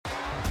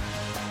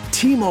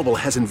T-Mobile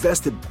has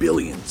invested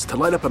billions to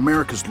light up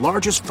America's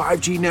largest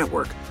 5G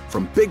network,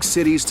 from big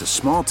cities to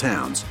small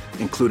towns,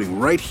 including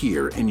right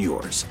here in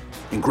yours.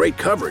 And great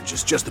coverage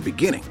is just the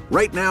beginning.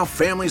 Right now,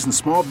 families and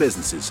small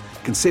businesses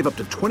can save up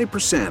to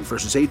 20%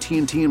 versus AT&T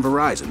and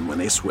Verizon when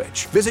they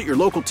switch. Visit your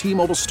local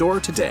T-Mobile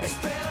store today.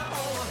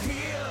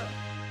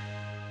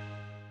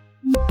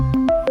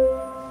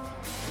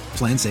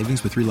 Plan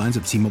savings with 3 lines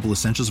of T-Mobile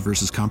Essentials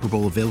versus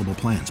comparable available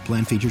plans.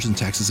 Plan features and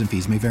taxes and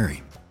fees may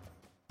vary.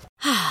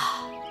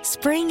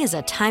 Spring is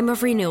a time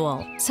of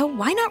renewal, so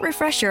why not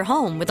refresh your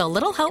home with a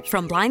little help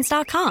from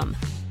Blinds.com?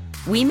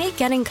 We make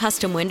getting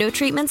custom window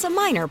treatments a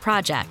minor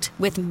project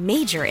with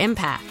major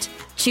impact.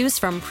 Choose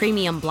from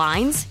premium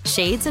blinds,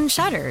 shades, and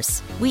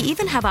shutters. We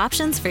even have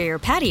options for your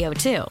patio,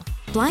 too.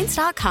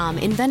 Blinds.com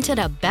invented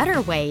a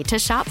better way to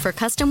shop for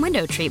custom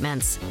window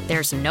treatments.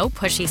 There's no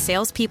pushy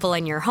salespeople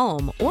in your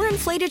home or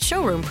inflated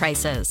showroom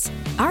prices.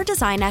 Our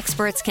design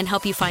experts can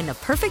help you find the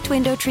perfect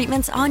window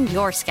treatments on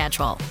your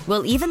schedule.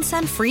 We'll even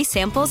send free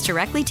samples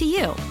directly to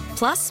you.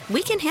 Plus,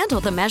 we can handle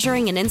the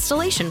measuring and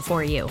installation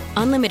for you.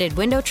 Unlimited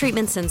window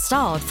treatments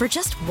installed for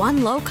just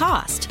one low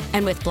cost.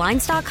 And with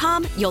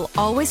Blinds.com, you'll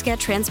always get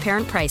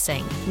transparent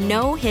pricing.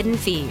 No hidden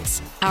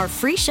fees. Our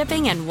free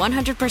shipping and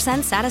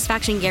 100%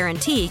 satisfaction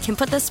guarantee can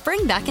put the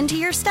spring back into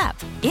your step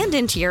and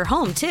into your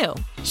home, too.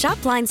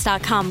 Shop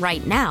Blinds.com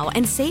right now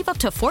and save up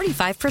to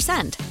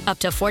 45%. Up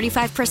to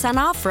 45%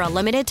 off for a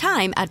limited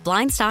time at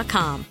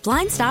Blinds.com.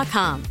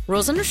 Blinds.com.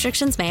 Rules and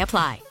restrictions may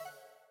apply.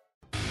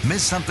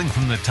 Miss something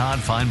from the Todd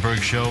Feinberg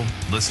Show?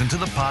 Listen to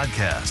the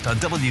podcast on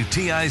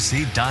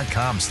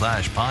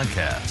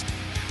WTIC.com/podcast.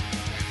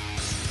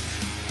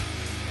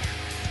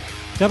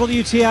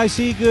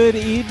 WTIC, good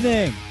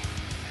evening.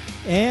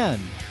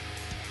 And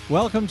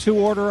welcome to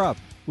Order Up.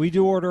 We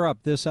do Order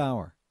Up this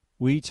hour.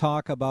 We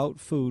talk about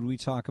food. We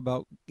talk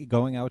about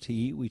going out to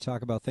eat. We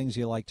talk about things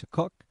you like to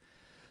cook,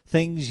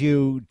 things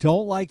you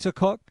don't like to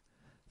cook,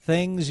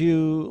 things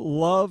you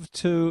love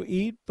to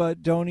eat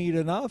but don't eat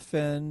enough,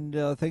 and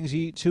things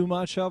you eat too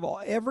much of.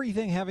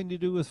 Everything having to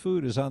do with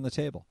food is on the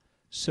table,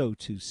 so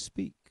to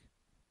speak.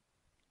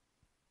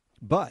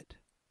 But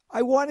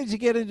I wanted to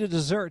get into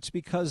desserts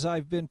because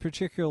I've been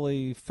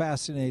particularly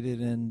fascinated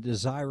and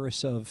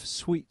desirous of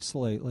sweets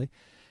lately.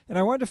 And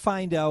I wanted to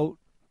find out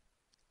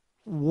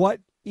what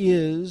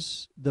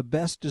is the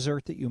best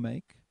dessert that you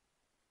make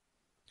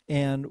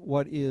and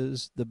what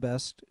is the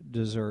best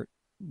dessert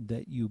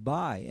that you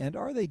buy. And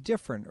are they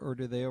different or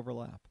do they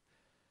overlap?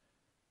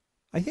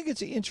 I think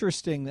it's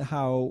interesting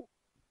how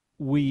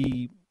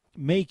we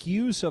make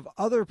use of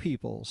other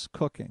people's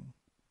cooking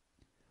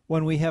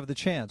when we have the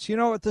chance. You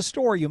know, at the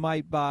store you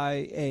might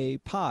buy a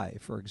pie,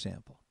 for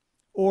example,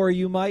 or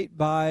you might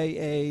buy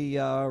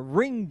a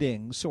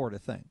ring-ding sort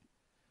of thing.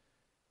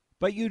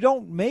 But you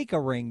don't make a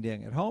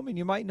ring-ding at home, and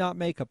you might not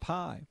make a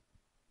pie.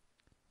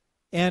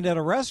 And at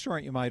a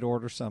restaurant you might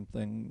order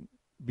something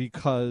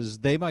because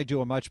they might do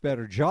a much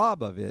better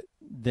job of it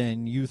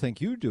than you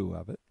think you do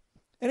of it.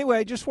 Anyway,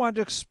 I just wanted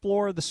to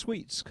explore the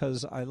sweets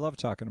because I love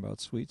talking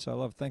about sweets. I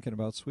love thinking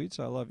about sweets.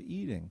 I love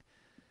eating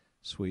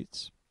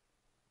sweets.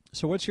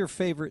 So what's your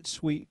favorite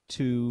sweet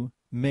to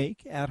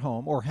make at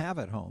home or have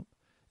at home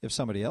if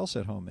somebody else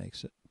at home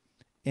makes it?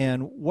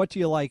 And what do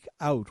you like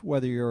out,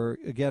 whether you're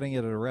getting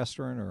it at a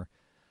restaurant or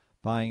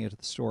buying it at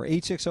the store?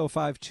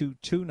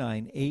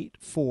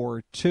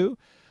 860-522-9842.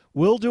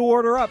 We'll do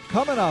Order Up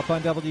coming up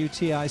on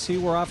WTIC.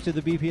 We're off to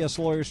the BPS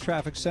Lawyers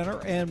Traffic Center,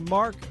 and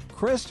Mark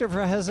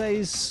Christopher has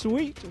a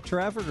sweet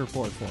traffic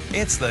report for you.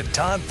 It's the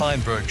Todd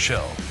Feinberg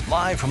Show,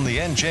 live from the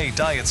NJ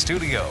Diet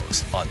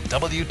Studios on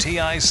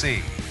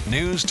WTIC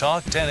News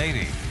Talk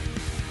 1080.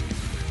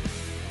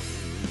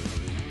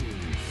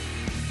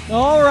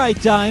 All right,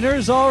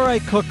 diners. All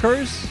right,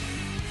 cookers.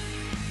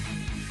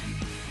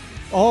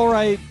 All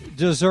right,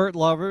 dessert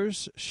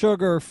lovers,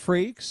 sugar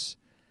freaks.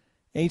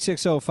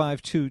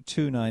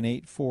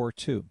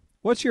 860-522-9842.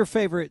 What's your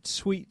favorite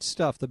sweet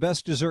stuff, the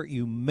best dessert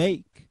you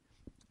make?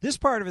 This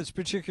part of it's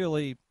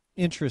particularly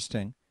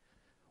interesting.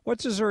 What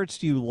desserts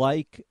do you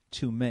like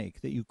to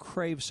make that you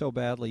crave so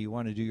badly you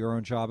want to do your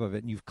own job of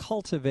it, and you've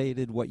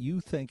cultivated what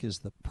you think is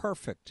the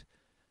perfect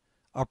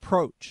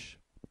approach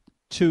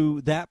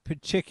to that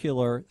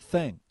particular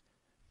thing?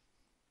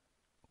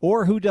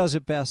 Or who does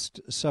it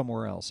best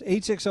somewhere else?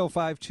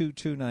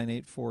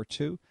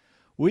 860-522-9842.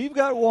 We've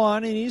got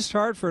Juan in East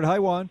Hartford. Hi,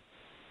 Juan.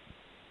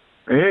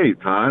 Hey,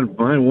 Todd.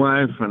 My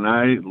wife and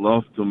I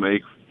love to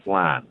make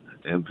flan,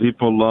 and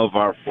people love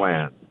our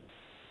flan.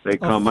 They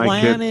come. Flan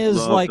my kids is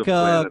love like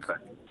the flan.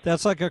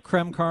 that's like a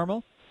creme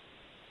caramel?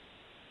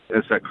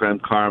 It's a creme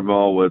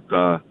caramel with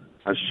a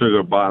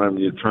sugar bottom.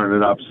 You turn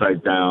it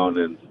upside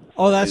down.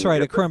 Oh, that's and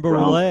right, a creme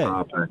brulee.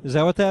 Is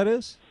that what that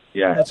is?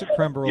 Yeah. That's a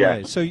creme brulee.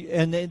 Yeah. So,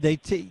 and they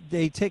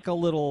take a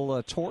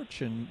little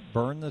torch and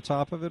burn the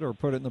top of it or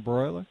put it in the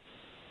broiler?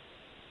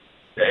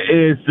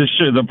 It's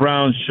the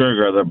brown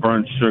sugar, the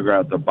burnt sugar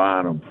at the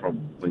bottom from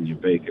when you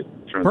bake it.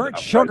 Burnt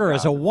sugar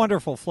is a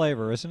wonderful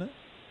flavor, isn't it?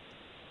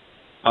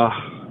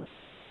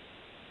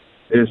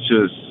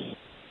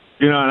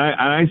 You know, and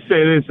I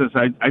say this as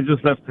I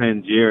just left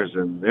Tangiers,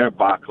 and their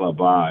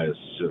baklava is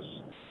just.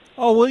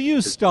 Oh, will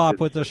you stop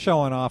with the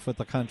showing off with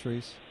the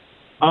countries?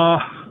 I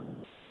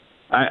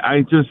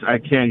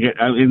can't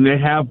get. I mean, they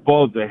have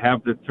both. They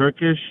have the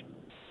Turkish,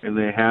 and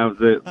they have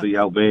the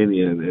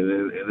Albanian,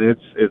 and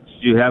it's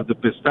you have the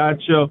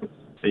pistachio,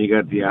 and you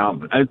got the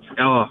almond.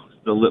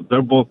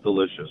 They're both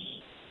delicious.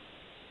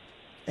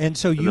 And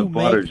so the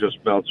butter just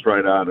melts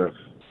right out of.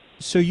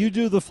 So you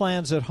do the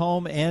flans at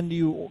home, and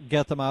you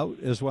get them out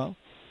as well?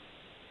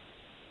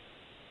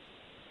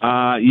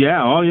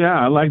 Yeah. Oh, yeah.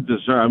 I like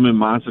dessert. I mean,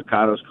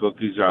 Manzicato's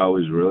cookies are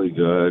always really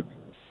good.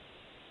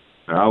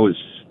 They're always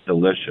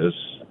delicious.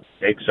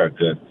 Cakes are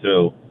good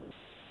too.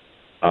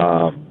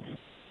 I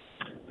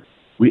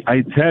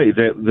tell you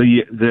that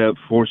the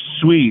for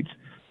sweet,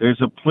 there's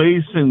a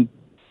place in,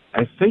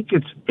 I think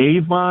it's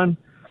Avon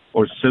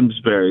or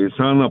Simsbury. It's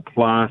on the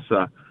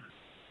plaza.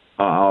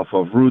 Off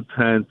of Route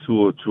 10,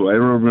 202. I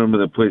don't remember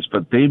the place,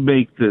 but they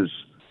make this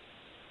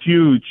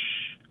huge,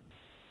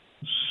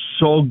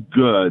 so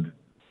good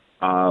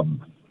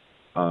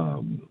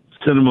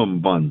cinnamon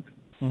bun.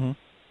 Mm-hmm.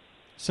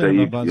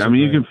 Cinnamon buns. I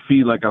mean, you can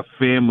feed like a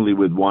family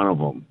with one of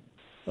them.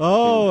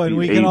 Oh, and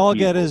we can all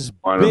get as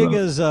big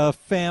as a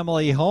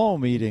family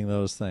home eating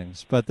those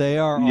things. But they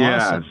are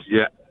awesome.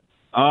 Yes,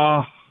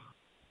 yeah.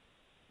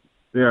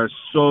 They are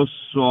so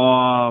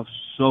soft,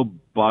 so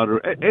butter.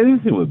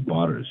 Anything with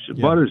butter.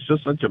 Yeah. Butter is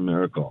just such a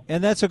miracle.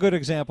 And that's a good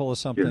example of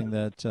something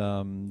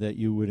that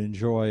you would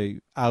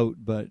enjoy out,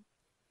 but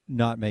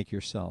not make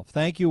yourself.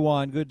 Thank you,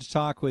 Juan. Good to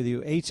talk with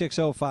you.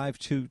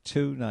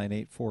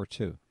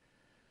 860-522-9842.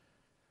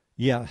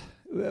 Yeah,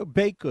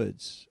 baked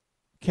goods.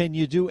 Can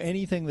you do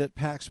anything that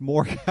packs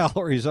more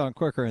calories on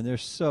quicker? And they're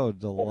so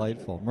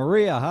delightful.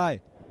 Maria, hi.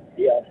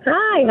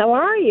 Hi, how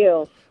are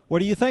you?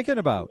 What are you thinking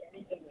about?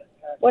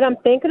 What I'm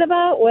thinking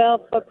about?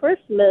 Well, for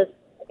Christmas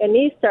and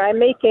Easter, I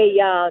make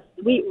a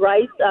sweet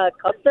rice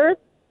custard.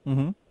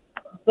 Mm-hmm.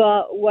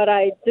 But what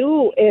I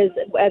do is,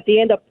 at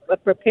the end of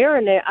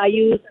preparing it, I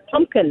use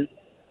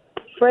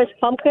fresh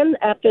pumpkin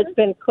after it's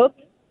been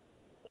cooked.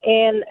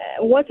 And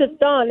once it's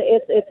done,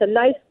 it's a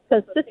nice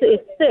consistency.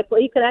 It's thick,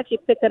 where you can actually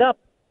pick it up.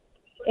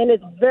 And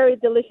it's very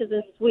delicious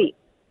and sweet.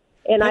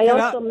 And I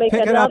also make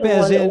pick another it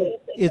up as one. in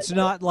it's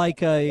not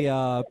like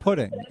a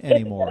pudding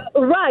anymore.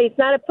 Right, it's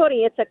not a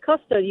pudding. It's a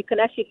custard. You can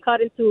actually cut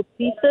into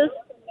pieces,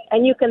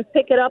 and you can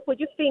pick it up with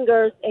your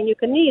fingers, and you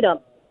can knead them.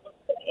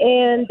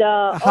 And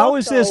how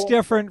is this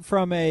different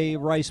from a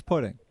rice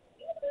pudding?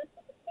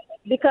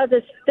 Because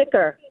it's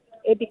thicker.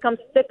 It becomes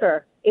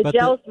thicker. It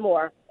gels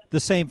more. The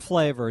same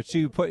flavor.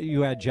 So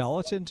you add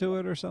gelatin to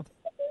it or something?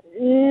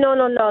 No.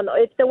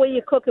 It's the way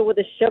you cook it with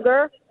the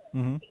sugar.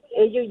 Mm-hmm.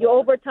 You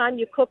over time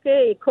you cook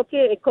it,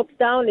 it cooks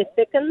down, it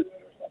thickens.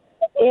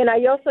 And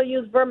I also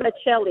use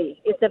vermicelli.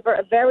 It's a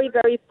very,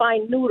 very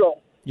fine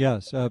noodle.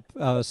 Yes,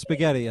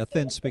 spaghetti, a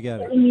thin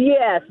spaghetti.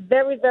 Yes,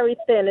 very, very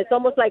thin. It's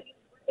almost like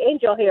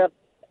angel hair,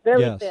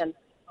 very thin.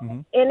 Mm-hmm.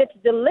 And it's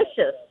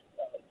delicious.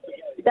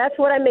 That's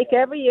what I make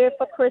every year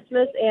for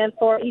Christmas and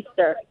for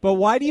Easter. But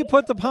why do you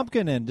put the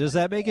pumpkin in? Does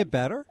that make it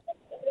better?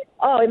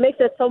 Oh, it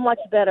makes it so much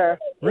better.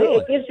 Really?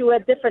 It gives you a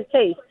different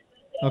taste.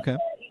 Okay.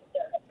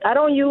 I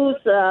don't use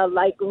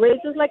like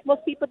raisins like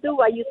most people do.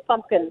 I use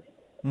pumpkin.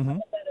 Mm-hmm.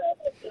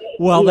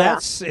 Well,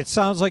 it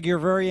sounds like you're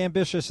very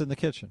ambitious in the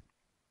kitchen.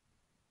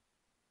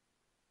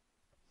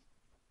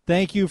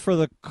 Thank you for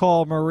the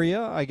call,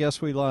 Maria. I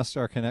guess we lost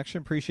our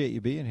connection. Appreciate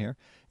you being here.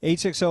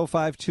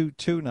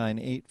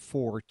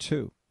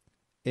 860-522-9842.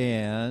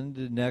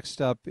 And next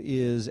up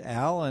is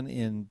Alan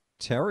in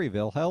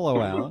Terryville.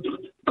 Hello, Alan.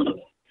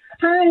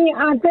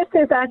 Hi, this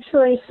is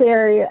actually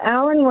Sherry.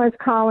 Alan was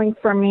calling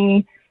for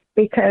me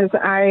because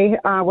I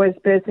was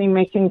busy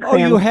making clam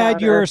you had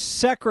chowder. your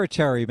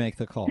secretary make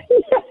the call.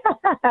 Yes.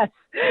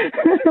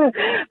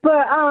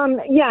 But,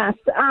 yes,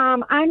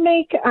 I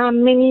make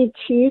mini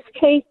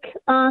cheesecake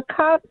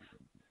cups.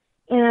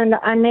 And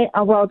I make,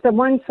 the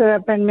ones that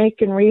I've been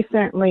making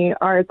recently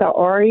are the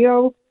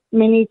Oreo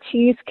mini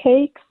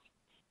cheesecakes.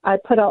 I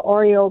put an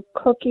Oreo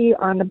cookie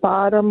on the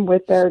bottom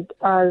with their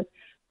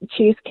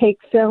cheesecake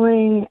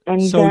filling,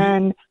 and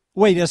then...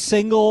 Wait, a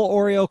single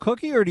Oreo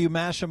cookie, or do you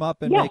mash them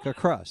up and make a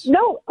crust?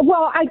 No,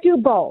 well, I do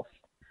both.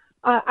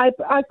 I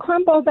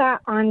crumble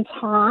that on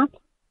top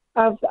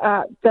of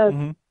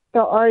the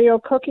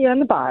Oreo cookie on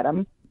the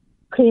bottom,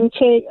 cream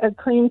cheese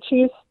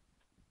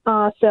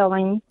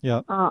filling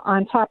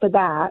on top of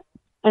that,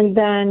 and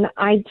then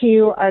I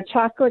do a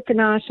chocolate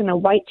ganache and a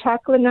white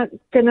chocolate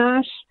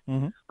ganache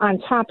on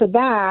top of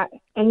that,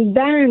 and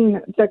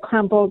then the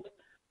crumbled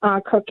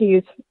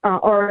cookies,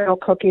 Oreo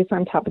cookies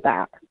on top of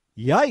that.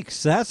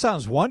 Yikes, that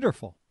sounds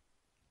wonderful.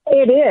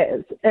 It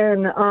is,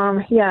 and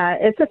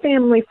it's a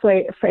family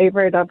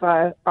favorite of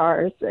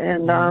ours,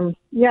 and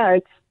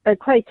it's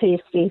quite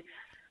tasty.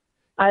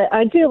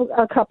 I do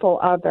a couple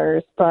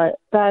others, but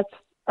that's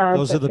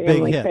those are the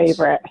family big hits.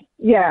 Favorite.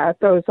 Yeah,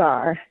 those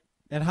are.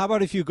 And how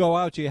about if you go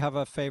out? Do you have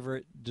a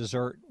favorite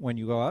dessert when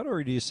you go out,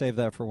 or do you save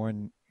that for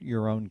when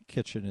your own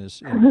kitchen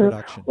is in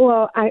production?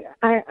 Well, I'm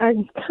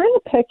kind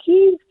of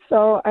picky,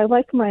 so I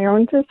like my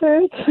own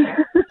desserts.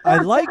 I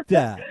like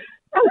that.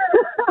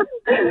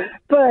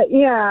 But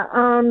yeah,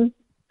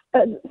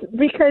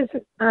 because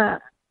I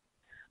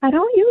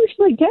don't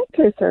usually get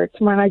desserts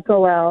when I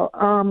go out.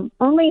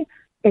 Only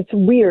it's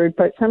weird,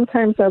 but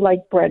sometimes I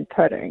like bread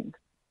pudding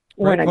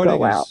when I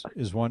go out.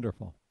 Is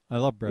wonderful. I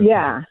love bread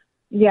pudding.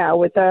 Yeah,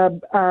 with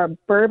a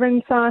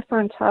bourbon sauce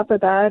on top of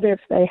that if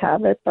they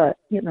have it, but,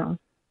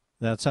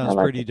 That sounds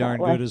pretty darn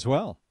good as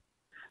well.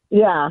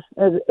 Yeah,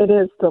 it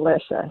is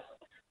delicious.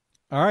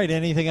 All right,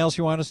 anything else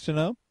you want us to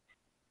know?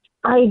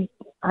 I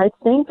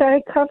think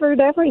I covered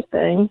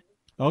everything.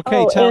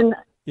 Okay,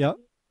 Yep.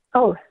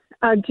 Oh,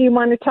 do you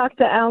want to talk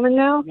to Alan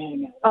now?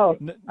 Oh,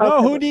 no.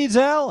 Okay. Who needs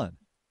Alan?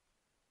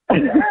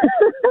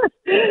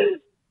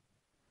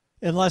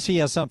 Unless he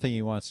has something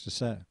he wants to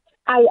say.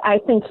 I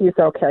think he's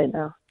okay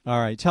now. All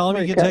right, tell him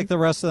you can take the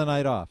rest of the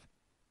night off.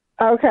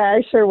 Okay,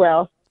 I sure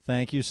will.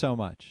 Thank you so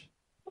much.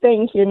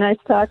 Thank you. Nice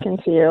talking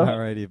to you. All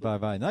righty,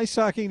 bye-bye. Nice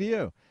talking to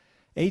you.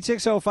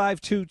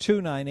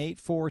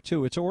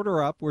 860-522-9842. It's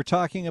Order Up. We're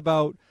talking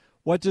about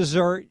what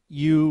dessert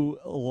you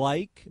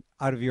like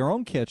out of your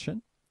own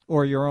kitchen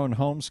or your own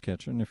home's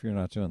kitchen if you're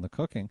not doing the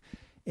cooking,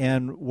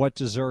 and what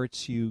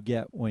desserts you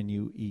get when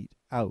you eat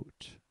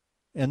out.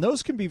 And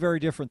those can be very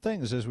different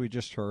things, as we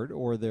just heard,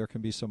 or there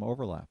can be some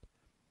overlap.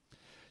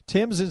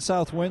 Tim's in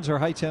South Windsor.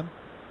 Hi, Tim.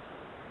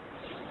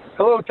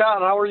 Hello,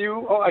 Todd. How are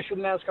you? Oh, I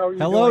shouldn't ask how are you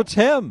Hello, doing.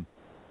 Tim.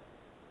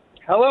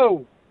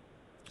 Hello.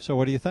 So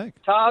what do you think?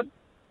 Todd,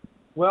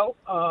 well,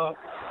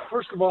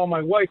 first of all,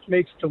 my wife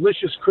makes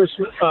delicious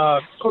Christmas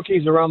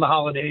cookies around the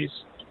holidays.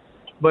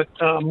 But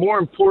more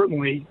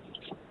importantly,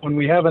 when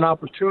we have an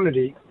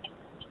opportunity,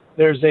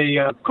 there's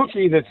a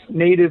cookie that's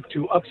native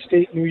to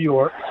upstate New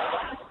York,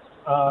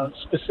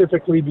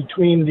 specifically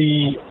between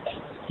the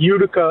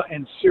Utica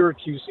and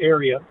Syracuse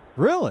area.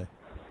 Really?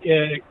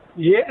 Yeah,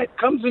 it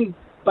comes in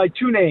by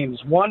two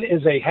names. One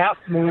is a half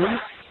moon.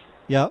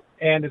 Yep.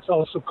 And it's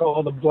also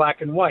called a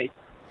black and white.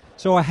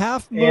 So a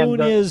half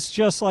moon is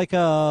just like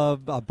a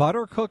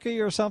butter cookie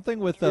or something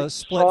with a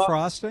split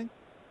frosting?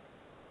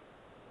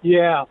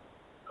 Yeah.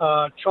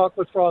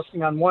 Chocolate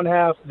frosting on one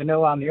half,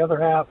 vanilla on the other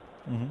half.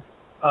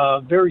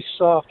 Mm-hmm. Very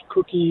soft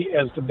cookie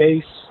as the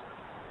base.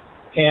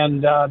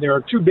 And there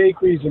are two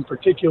bakeries in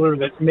particular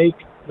that make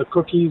the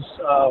cookies.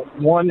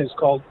 One is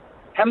called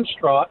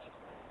Hemstraat,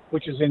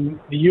 which is in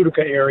the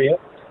Utica area,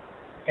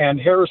 and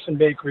Harrison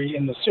Bakery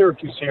in the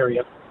Syracuse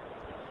area.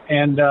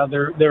 And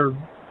they're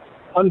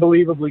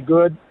unbelievably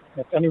good.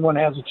 If anyone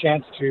has a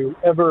chance to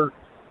ever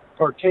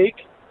partake,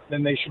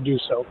 then they should do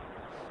so.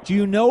 Do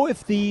you know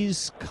if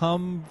these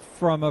come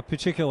from a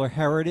particular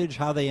heritage,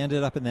 how they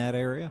ended up in that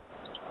area?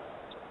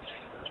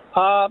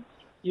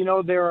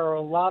 There are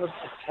a lot of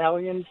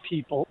Italian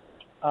people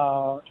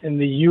in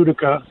the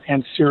Utica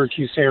and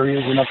Syracuse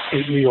areas in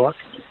upstate New York.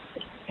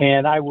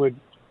 And I would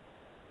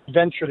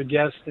venture to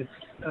guess that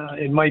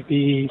it might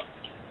be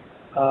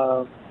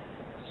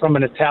from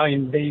an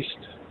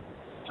Italian-based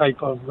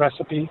type of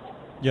recipe.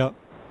 Yep.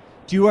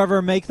 Do you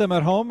ever make them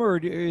at home, or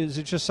is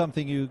it just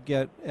something you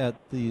get at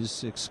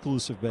these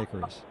exclusive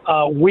bakeries?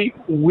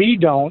 We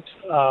don't.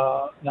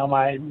 Now,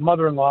 my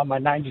mother-in-law, my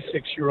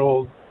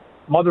 96-year-old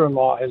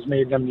mother-in-law, has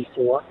made them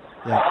before.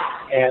 Yeah.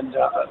 And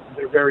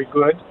they're very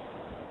good.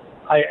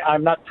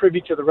 I'm not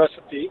privy to the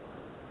recipe.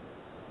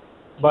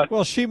 But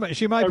well, she might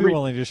be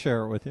willing to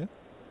share it with you.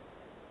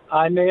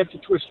 I may have to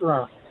twist her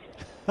arm.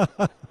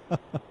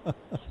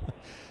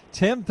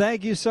 Tim,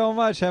 thank you so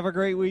much. Have a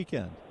great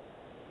weekend.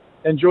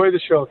 Enjoy the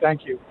show.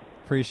 Thank you.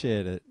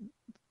 Appreciate it.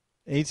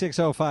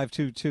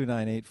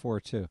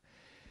 860-522-9842.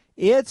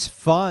 It's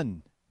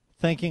fun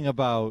thinking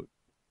about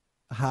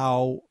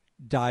how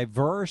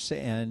diverse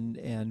and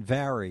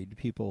varied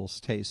people's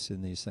tastes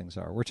in these things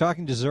are. We're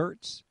talking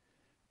desserts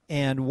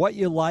and what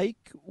you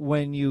like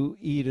when you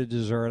eat a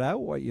dessert out,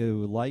 what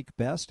you like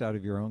best out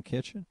of your own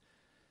kitchen,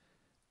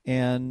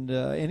 and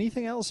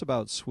anything else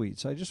about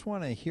sweets. I just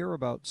want to hear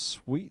about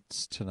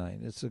sweets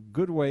tonight. It's a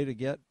good way to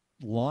get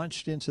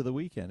launched into the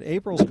weekend.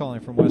 April's calling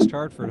from West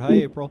Hartford. Hi,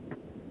 April.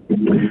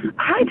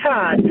 Hi,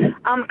 Todd.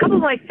 A couple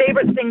of my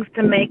favorite things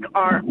to make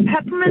are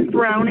peppermint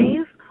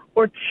brownies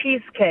or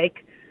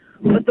cheesecake,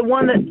 but the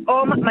one that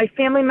all my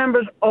family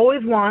members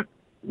always want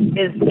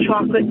is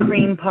chocolate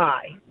cream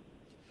pie.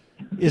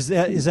 Is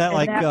that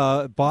like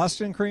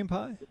Boston cream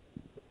pie?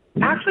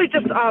 Actually,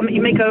 just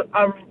you make a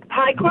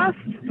pie crust,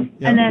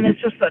 and then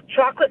it's just a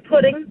chocolate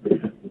pudding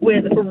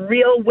with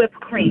real whipped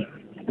cream.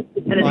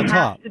 And it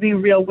has to be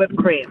real whipped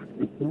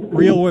cream.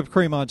 Real whipped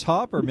cream on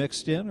top or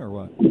mixed in or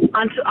what?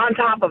 On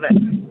top of it.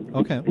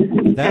 Okay.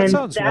 That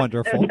sounds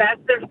wonderful.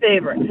 That's their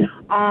favorite.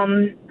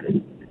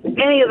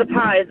 Any of the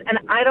pies, and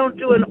I don't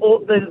do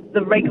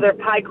the regular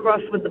pie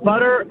crust with the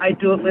butter. I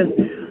do it with,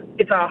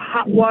 it's a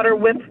hot water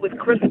whip with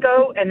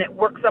Crisco, and it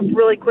works up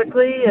really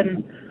quickly.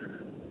 And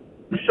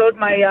showed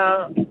my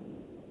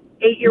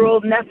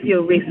 8-year-old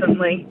nephew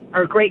recently,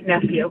 our great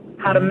nephew,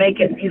 how to make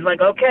it. He's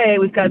like, okay,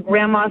 we've got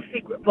Grandma's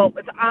secret, well,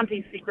 it's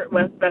Auntie's secret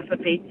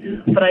recipe,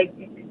 but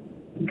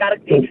got to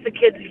teach the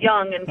kids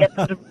young and get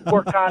them to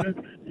work on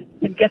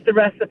and get the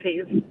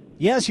recipes.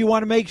 Yes, you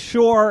want to make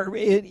sure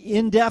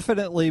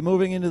indefinitely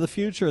moving into the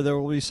future there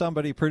will be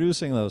somebody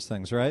producing those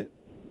things, right?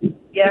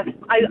 Yes,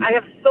 I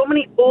have so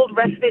many old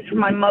recipes from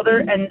my mother,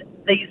 and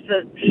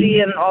she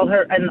and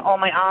all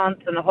my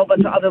aunts and a whole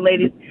bunch of other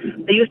ladies,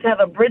 they used to have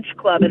a bridge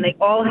club, and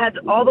all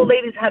the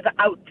ladies had to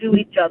outdo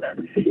each other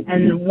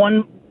and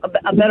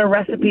a better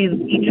recipes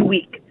each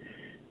week,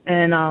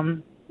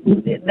 and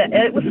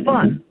it was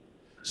fun.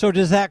 So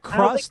does that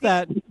crust,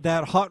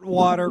 that hot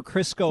water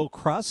Crisco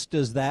crust,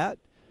 does that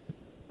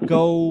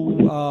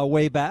go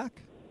way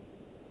back?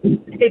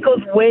 It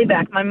goes way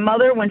back. My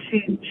mother, when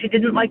she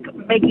didn't like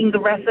making the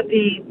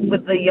recipe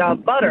with the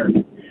butter,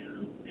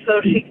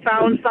 so she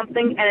found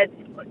something, and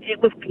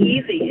it was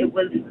easy. It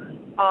was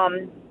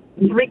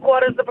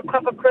 3/4 of a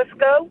cup of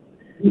Crisco,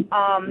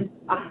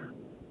 a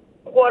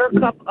 1/4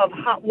 cup of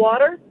hot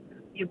water.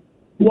 You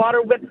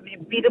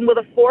beat them with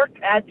a fork,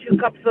 add 2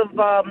 cups of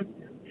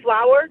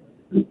flour,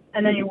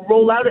 and then you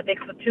roll out. It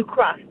makes the 2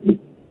 crusts.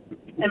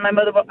 And my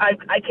mother,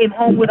 I came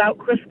home without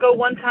Crisco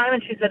one time,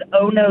 and she said,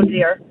 "Oh no,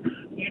 dear.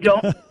 You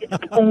don't,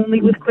 it's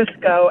only with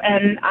Crisco."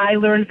 And I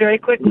learned very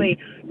quickly,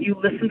 you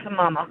listen to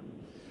Mama.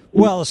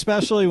 Well,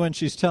 especially when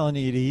she's telling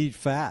you to eat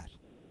fat.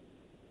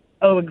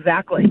 Oh,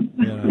 exactly.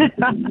 You know?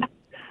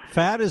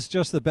 Fat is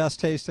just the best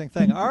tasting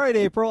thing. All right,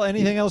 April,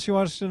 anything else you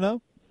want us to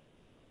know?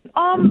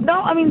 No,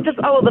 I mean,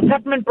 the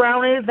peppermint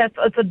brownies,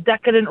 it's a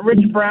decadent,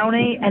 rich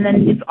brownie, and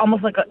then it's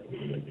almost like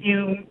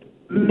you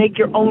make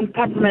your own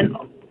peppermint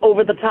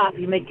over the top.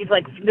 You make these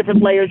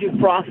different layers, you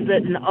frost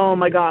it, and oh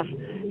my gosh.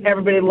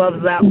 Everybody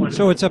loves that one.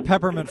 So it's a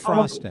peppermint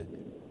frosting.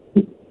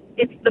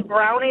 It's the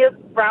brownie.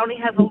 Brownie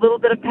has a little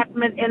bit of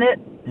peppermint in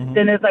it. Mm-hmm.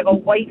 Then there's a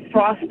white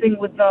frosting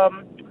with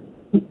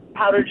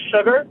powdered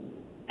sugar,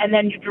 and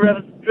then you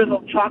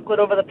drizzle chocolate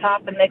over the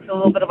top and makes a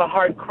little bit of a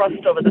hard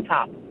crust over the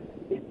top.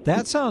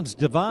 That sounds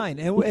divine.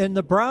 And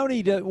the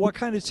brownie, what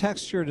kind of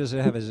texture does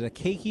it have? Is it a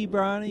cakey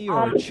brownie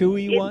or a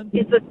chewy one?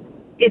 It's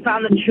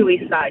on the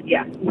chewy side.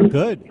 Yeah.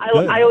 Good.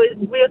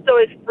 We used to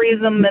always freeze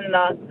them, and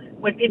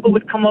when people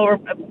would come over,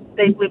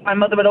 my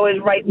mother would always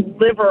write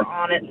liver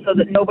on it so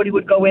that nobody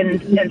would go in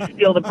and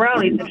steal the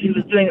brownies if she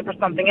was doing it for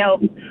something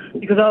else,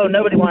 because,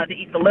 nobody wanted to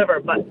eat the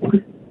liver, but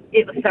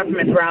it was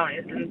peppermint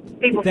brownies, and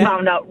people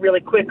found out really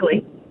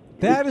quickly.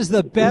 That is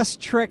the best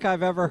trick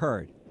I've ever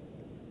heard.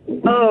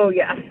 Oh,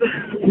 yes.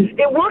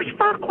 It worked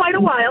for quite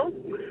a while,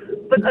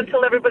 but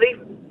until everybody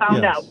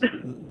found out.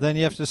 Then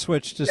you have to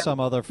switch to some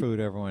other food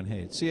everyone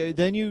hates.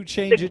 Then you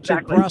change it to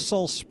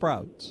Brussels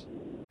sprouts.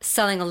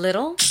 Selling a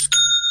little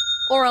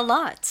or a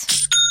lot?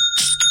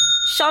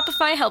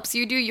 Shopify helps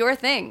you do your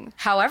thing,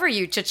 however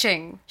you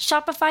cha-ching.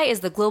 Shopify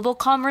is the global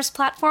commerce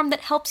platform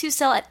that helps you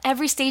sell at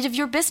every stage of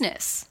your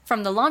business.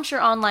 From the launch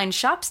your online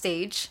shop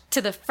stage,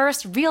 to the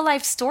first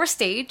real-life store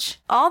stage,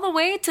 all the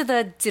way to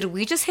the did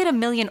we just hit 1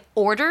 million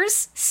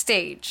orders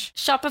stage.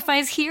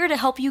 Shopify's here to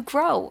help you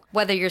grow.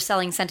 Whether you're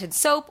selling scented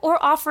soap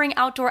or offering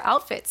outdoor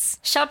outfits,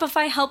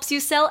 Shopify helps you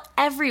sell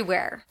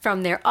everywhere.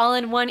 From their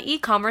all-in-one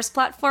e-commerce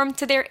platform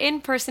to their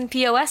in-person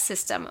POS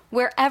system,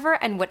 wherever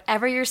and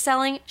whatever you're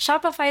selling,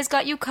 Shopify's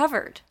got you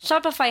covered.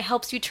 Shopify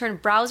helps you turn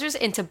browsers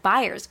into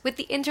buyers with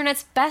the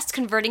internet's best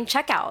converting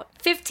checkout.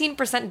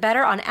 15%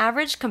 better on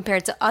average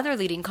compared to other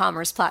leading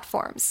commerce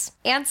platforms.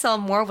 And sell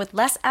more with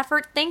less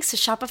effort thanks to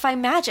Shopify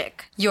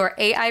Magic, your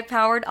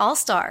AI-powered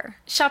all-star.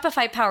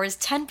 Shopify powers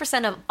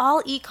 10% of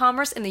all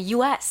e-commerce in the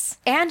U.S.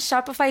 And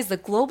Shopify is the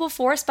global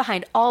force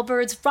behind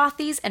Allbirds,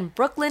 Rothy's, and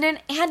Brooklinen,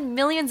 and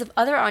millions of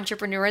other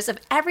entrepreneurs of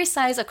every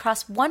size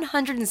across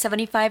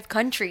 175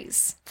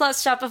 countries.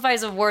 Plus,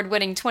 Shopify's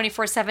award-winning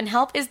 24/7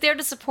 help is there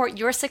to support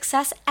your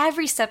success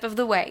every step of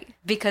the way.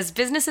 Because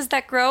businesses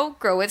that grow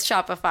with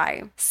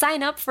Shopify.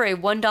 Sign up for a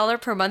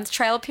 $1 per month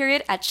trial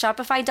period at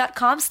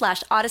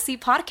shopify.com/Odyssey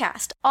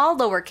Podcast, all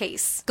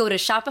lowercase. Go to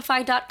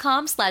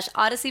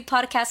shopify.com/Odyssey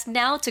Podcast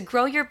now to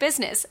grow your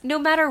business, no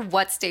matter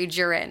what stage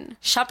you're in.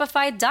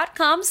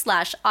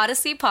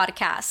 Shopify.com/Odyssey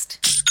Podcast.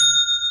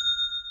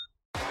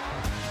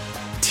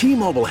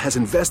 T-Mobile has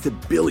invested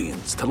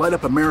billions to light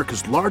up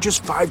America's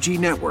largest 5G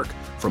network,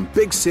 from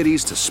big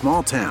cities to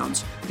small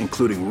towns,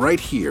 including right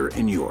here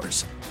in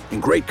yours.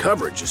 And great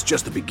coverage is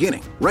just the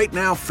beginning. Right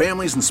now,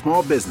 families and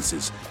small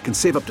businesses can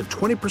save up to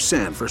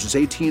 20% versus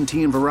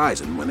AT&T and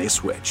Verizon when they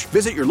switch.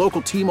 Visit your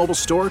local T-Mobile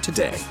store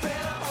today.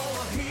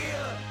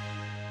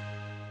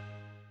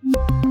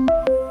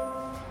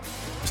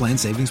 Plan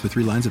savings with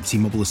 3 lines of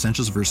T-Mobile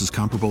Essentials versus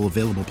comparable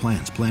available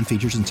plans. Plan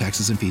features and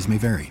taxes and fees may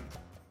vary.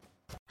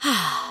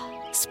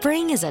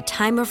 Spring is a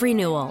time of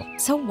renewal,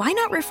 so why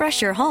not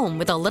refresh your home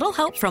with a little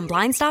help from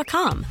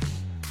Blinds.com?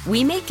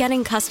 We make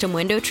getting custom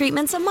window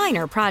treatments a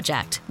minor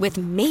project with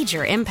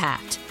major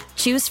impact.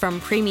 Choose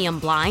from premium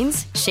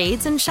blinds,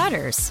 shades, and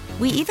shutters.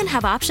 We even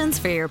have options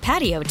for your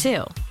patio,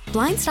 too.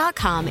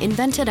 Blinds.com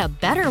invented a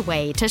better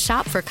way to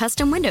shop for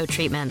custom window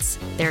treatments.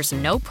 There's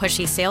no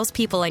pushy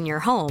salespeople in your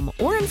home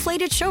or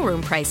inflated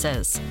showroom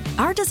prices.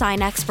 Our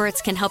design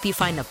experts can help you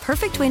find the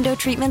perfect window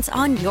treatments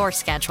on your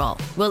schedule.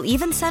 We'll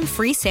even send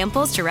free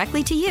samples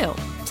directly to you.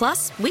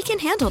 Plus, we can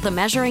handle the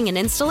measuring and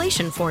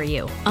installation for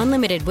you.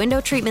 Unlimited window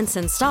treatments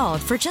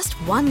installed for just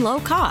one low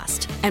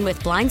cost. And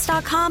with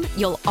Blinds.com,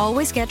 you'll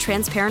always get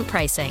transparent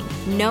pricing.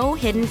 No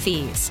hidden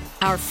fees.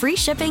 Our free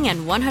shipping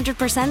and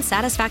 100%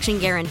 satisfaction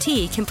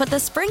guarantee can put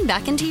the spring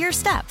back into your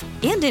step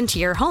and into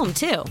your home,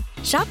 too.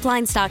 Shop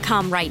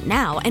Blinds.com right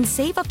now and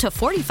save up to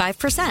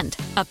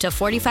 45%. Up to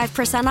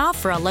 45% off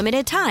for a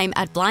limited time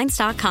at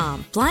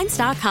Blinds.com.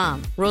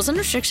 Blinds.com. Rules and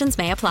restrictions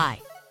may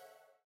apply.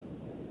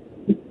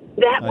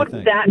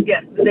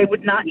 They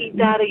would not eat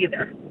that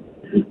either.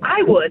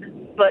 I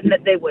would, but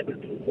they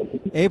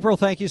wouldn't. April,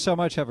 thank you so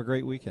much. Have a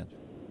great weekend.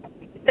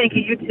 Thank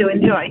you. You too.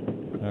 Enjoy.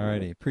 All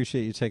righty.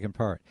 Appreciate you taking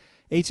part.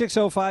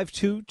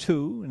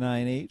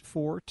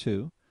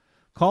 860-522-9842.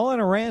 Call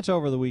in a rant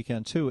over the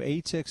weekend, too.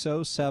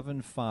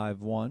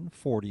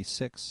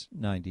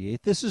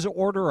 860-751-4698. This is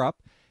Order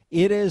Up.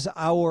 It is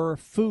our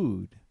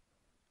food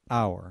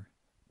hour.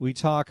 We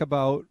talk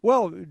about,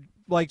 well,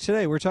 like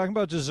today, we're talking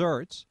about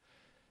desserts.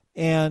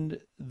 And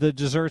the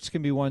desserts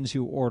can be ones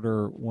you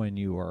order when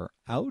you are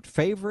out.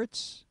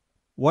 Favorites.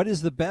 What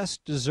is the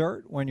best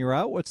dessert when you're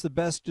out? What's the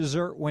best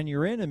dessert when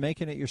you're in and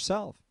making it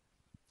yourself?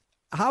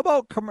 How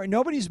about,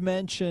 nobody's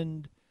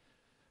mentioned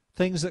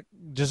things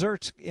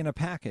desserts in a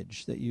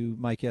package that you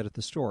might get at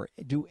the store.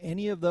 Do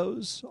any of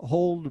those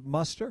hold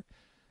muster?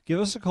 Give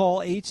us a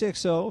call,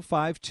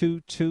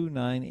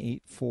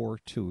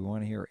 860-522-9842. We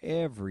want to hear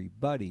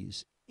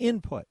everybody's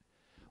input.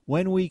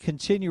 When we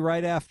continue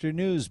right after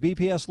news,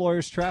 BPS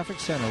Lawyers Traffic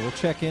Center will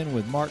check in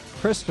with Mark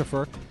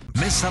Christopher.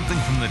 Miss something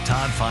from the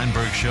Todd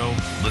Feinberg Show?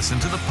 Listen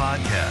to the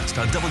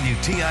podcast on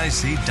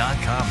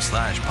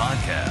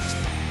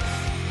WTIC.com/podcast.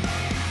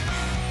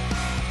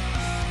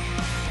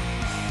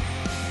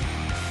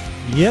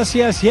 Yes,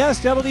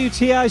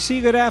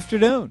 WTIC, good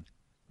afternoon.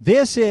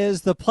 This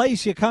is the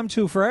place you come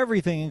to for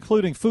everything,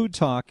 including food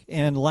talk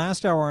and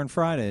last hour on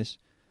Fridays.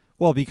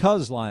 Well,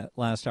 because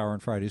last hour on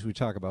Fridays we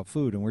talk about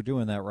food, and we're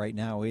doing that right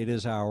now. It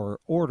is our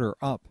Order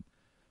Up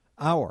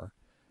hour.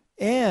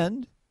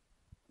 And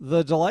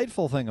the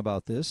delightful thing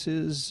about this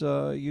is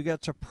you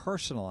get to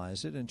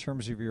personalize it in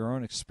terms of your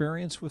own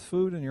experience with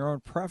food and your own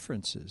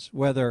preferences,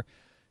 whether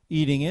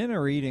eating in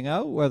or eating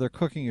out, whether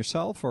cooking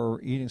yourself or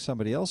eating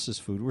somebody else's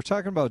food. We're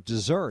talking about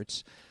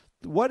desserts.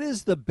 What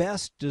is the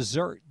best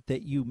dessert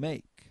that you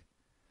make?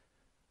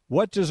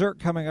 What dessert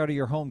coming out of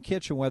your home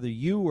kitchen, whether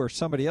you or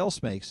somebody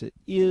else makes it,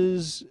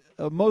 is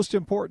most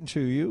important to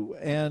you,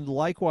 and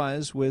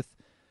likewise with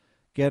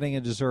getting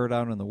a dessert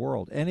out in the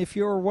world. And if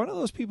you're one of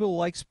those people who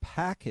likes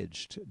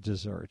packaged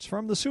desserts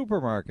from the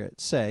supermarket,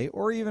 say,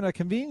 or even a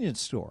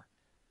convenience store,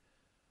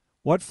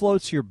 what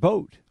floats your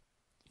boat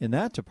in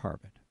that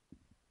department?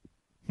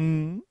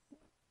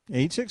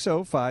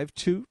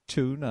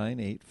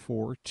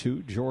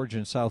 860-522-9842. George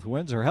in South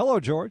Windsor. Hello,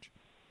 George.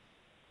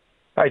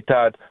 Hi,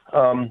 Todd.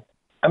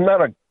 I'm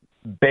not a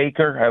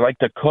baker. I like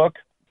to cook,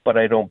 but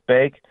I don't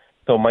bake.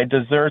 So my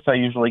desserts I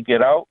usually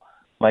get out.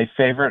 My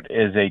favorite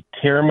is a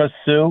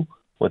tiramisu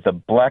with a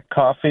black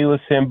coffee with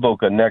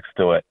Sambuca next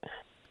to it.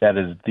 That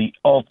is the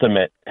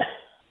ultimate.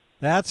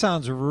 That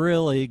sounds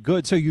really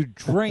good. So you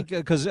drink,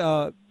 because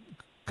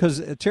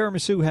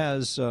tiramisu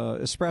has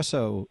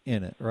espresso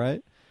in it,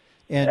 right?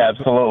 And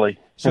absolutely.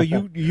 So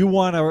you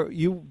want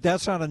to,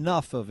 that's not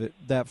enough of it,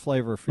 that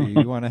flavor for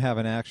you. You want to have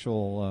an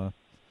actual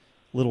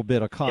little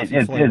bit of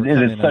coffee flavor.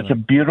 It is such a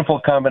beautiful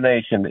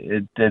combination.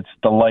 It's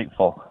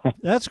delightful.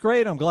 That's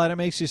great. I'm glad it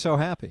makes you so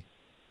happy.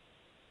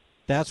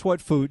 That's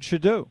what food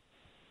should do.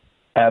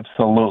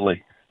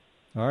 Absolutely.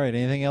 All right.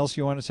 Anything else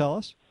you want to tell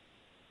us?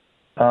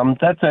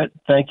 That's it.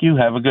 Thank you.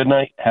 Have a good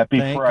night. Happy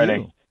Thank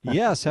Friday. You.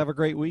 Yes. Have a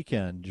great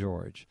weekend,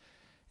 George.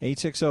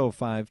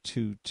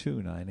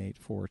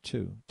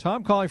 860-522-9842.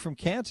 Tom calling from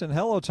Canton.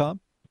 Hello, Tom.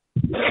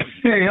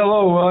 Hey,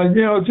 hello.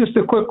 Just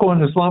a quick one.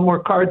 There's a lot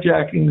more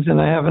carjackings,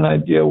 and I have an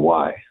idea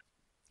why.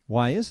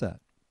 Why is that?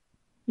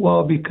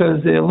 Well,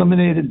 because they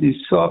eliminated the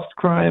soft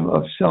crime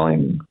of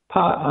selling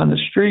pot on the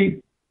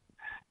street,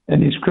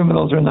 and these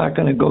criminals are not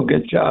going to go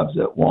get jobs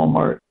at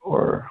Walmart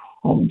or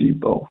Home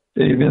Depot.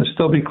 They're going to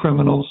still be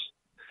criminals.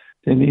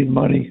 They need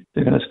money.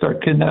 They're going to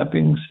start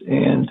kidnappings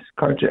and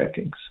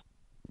carjackings.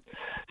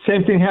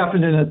 Same thing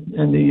happened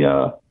in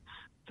the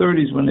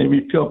 30s when they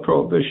repealed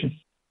Prohibition.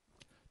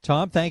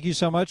 Tom, thank you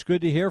so much.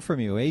 Good to hear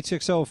from you.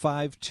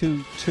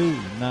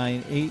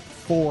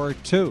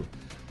 860-522-9842.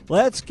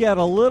 Let's get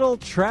a little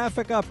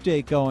traffic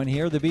update going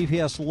here. The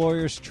BPS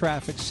Lawyers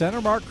Traffic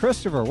Center. Mark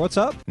Christopher, what's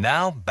up?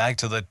 Now, back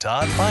to the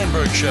Todd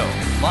Feinberg Show,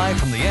 live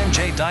from the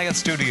NJ Diet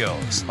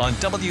Studios on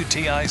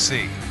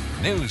WTIC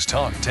News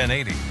Talk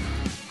 1080.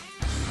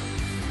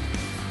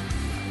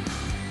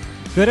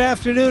 Good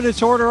afternoon.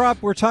 It's Order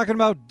Up. We're talking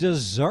about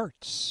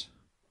desserts.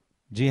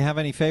 Do you have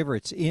any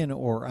favorites in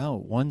or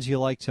out? Ones you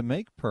like to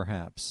make,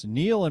 perhaps?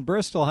 Neil in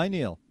Bristol. Hi,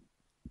 Neil.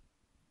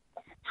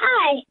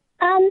 Hi.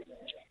 I'm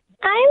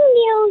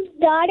Neil's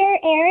daughter,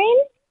 Erin.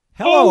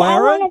 Hello,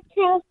 Erin.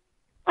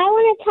 I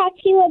want to talk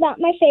to you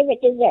about my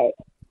favorite dessert.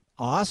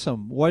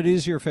 Awesome. What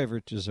is your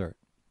favorite dessert?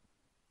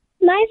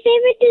 My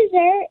favorite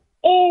dessert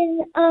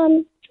is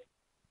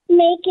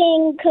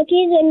making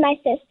cookies with my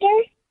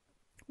sister.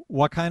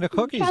 What kind of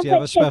cookies? Chocolate Do you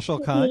have a chip special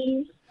kind?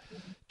 cookies.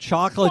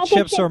 Chocolate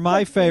chips are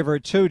my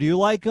favorite, too. Do you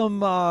like them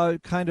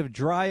kind of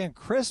dry and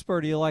crisp,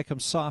 or do you like them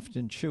soft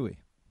and chewy?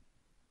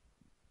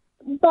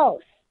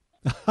 Both.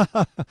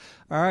 All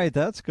right,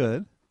 that's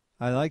good.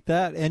 I like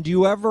that. And do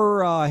you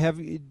ever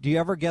do you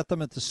ever get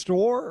them at the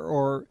store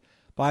or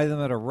buy them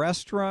at a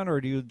restaurant,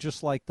 or do you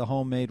just like the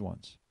homemade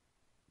ones?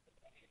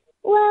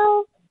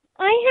 Well,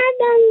 I had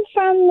them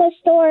from the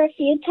store a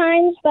few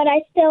times, but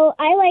I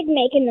like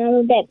making them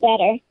a bit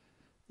better.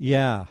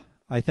 Yeah,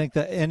 I think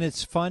that, and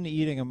it's fun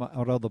eating them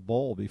out of the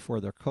bowl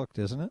before they're cooked,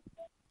 isn't it?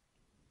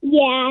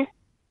 Yeah.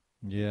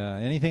 Yeah.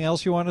 Anything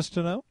else you want us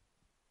to know?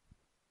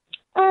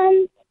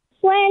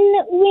 When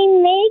we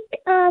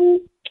make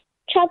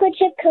chocolate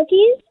chip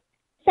cookies,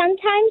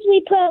 sometimes we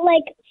put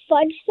like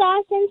fudge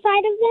sauce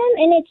inside of them,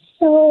 and it's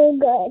so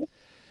good.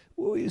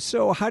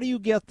 So how do you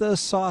get the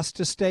sauce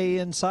to stay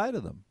inside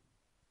of them?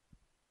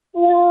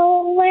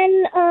 Well,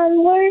 when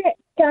we're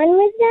done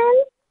with them,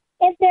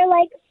 if they're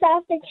like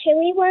soft and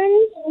chewy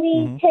ones,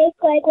 we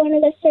take like one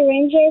of the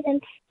syringes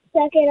and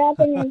suck it up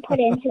and then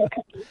put it into the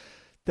cookie.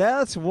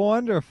 That's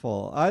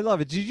wonderful. I love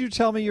it. Did you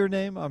tell me your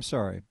name? I'm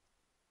sorry.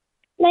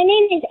 My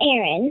name is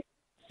Erin.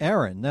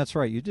 Erin, that's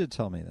right. You did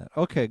tell me that.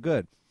 Okay,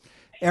 good.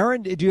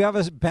 Erin, do you have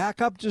a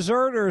backup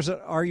dessert, or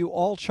are you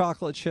all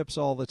chocolate chips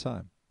all the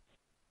time?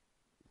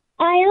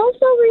 I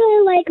also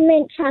really like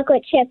mint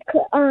chocolate chip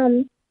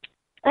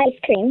ice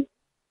cream.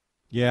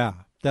 Yeah,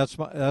 that's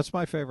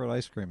my favorite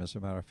ice cream, as a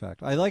matter of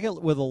fact. I like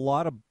it with a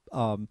lot of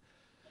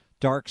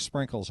dark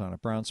sprinkles on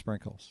it, brown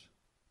sprinkles,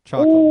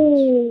 chocolate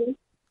ones.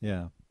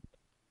 Yeah.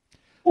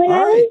 When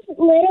I was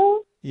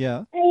little,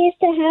 yeah, I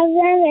used to have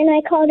them, and I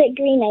called it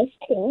green ice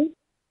cream.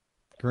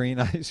 Green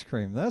ice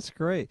cream. That's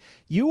great.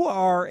 You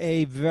are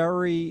a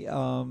very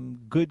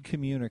good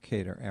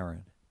communicator,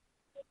 Erin.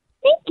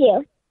 Thank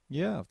you.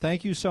 Yeah,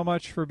 thank you so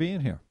much for being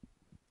here.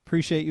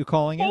 Appreciate you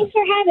calling in. Thanks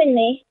for having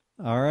me.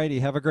 All righty.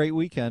 Have a great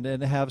weekend,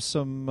 and have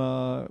some.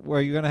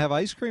 Are you going to have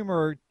ice cream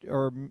or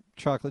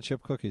chocolate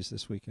chip cookies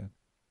this weekend?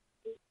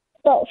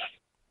 Both.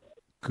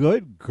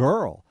 Good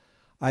girl.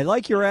 I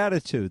like your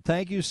attitude.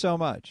 Thank you so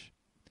much.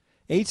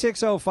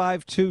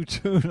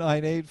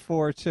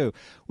 860-522-9842.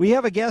 We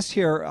have a guest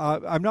here.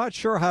 I'm not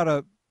sure how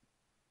to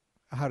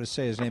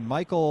say his name.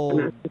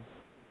 Michael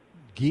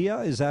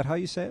Gia, is that how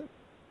you say it?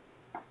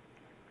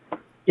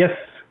 Yes.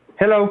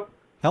 Hello.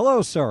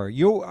 Hello, sir.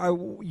 You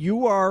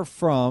are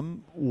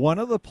from one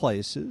of the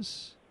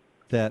places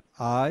that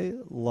I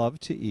love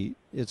to eat.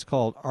 It's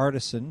called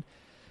Artisan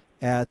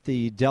at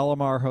the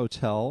Delamar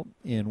Hotel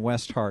in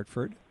West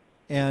Hartford.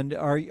 And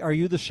are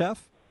you the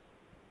chef?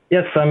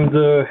 Yes, I'm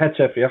the head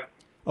chef, yeah.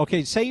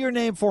 Okay, say your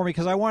name for me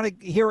because I want to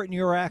hear it in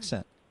your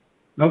accent.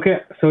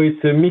 Okay, so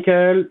it's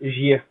Michael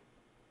Gia.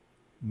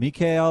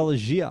 Michael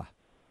Gia.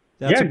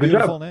 That's yeah, a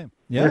beautiful name.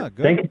 Yeah,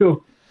 good. Thank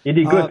you. You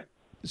did good.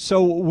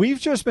 So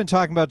we've just been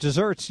talking about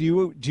desserts.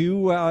 Do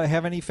you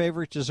have any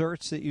favorite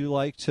desserts that you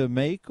like to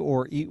make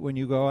or eat when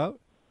you go out?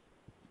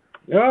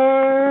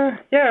 Yeah,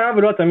 I have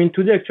a lot. I mean,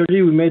 today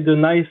actually we made a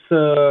nice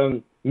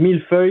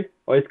millefeuille,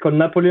 or it's called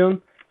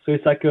Napoleon. So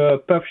it's like a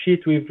puff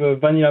sheet with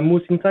vanilla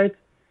mousse inside.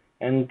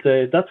 And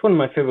that's one of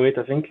my favorite,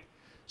 I think.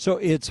 So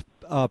it's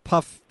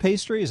puff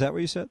pastry, is that what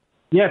you said?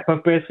 Yeah,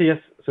 puff pastry, yes.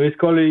 So it's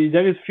called,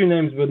 there is a few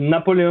names, but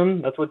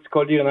Napoleon, that's what it's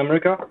called here in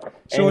America.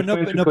 So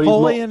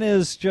Napoleon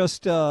is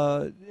just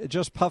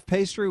puff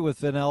pastry with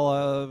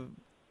vanilla,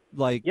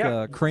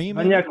 cream?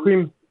 Vanilla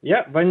cream.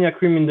 Yeah, vanilla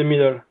cream in the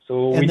middle.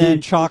 So and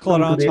then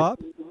chocolate on top?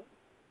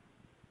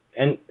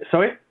 And,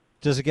 sorry?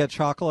 Does it get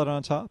chocolate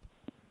on top?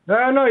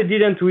 No, it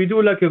didn't. We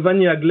do like a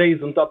vanilla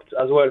glaze on top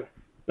as well.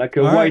 Like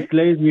a white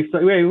glaze with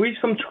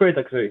some chocolate,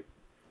 actually.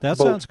 That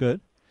sounds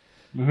good.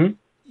 Mm-hmm.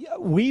 Yeah,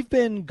 we've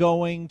been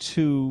going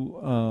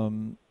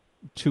to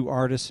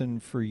Artisan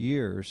for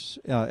years.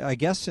 I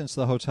guess since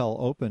the hotel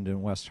opened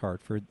in West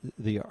Hartford,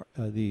 the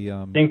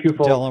thank you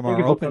for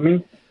Delamar opened.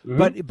 Coming.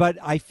 Mm-hmm. But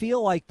I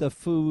feel like the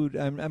food,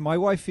 and my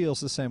wife feels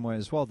the same way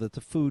as well, that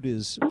the food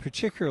is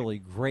particularly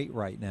great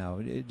right now.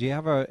 Do you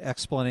have an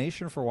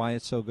explanation for why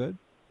it's so good?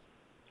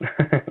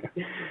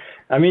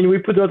 I mean, we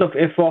put a lot of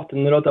effort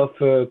and a lot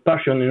of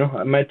passion, you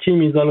know. My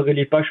team is all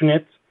really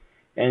passionate,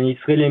 and it's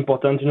really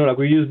important, you know, like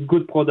we use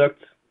good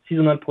products,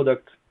 seasonal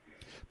products.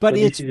 But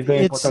so this is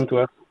very important to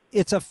us.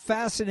 It's a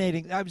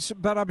fascinating,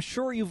 but I'm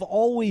sure you've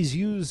always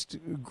used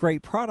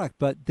great product,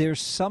 but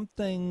there's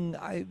something,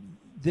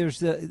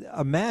 there's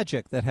a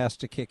magic that has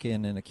to kick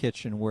in a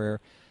kitchen where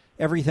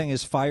everything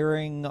is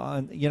firing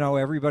on, you know,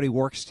 everybody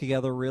works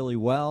together really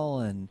well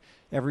and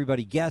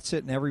everybody gets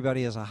it and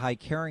everybody has a high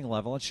caring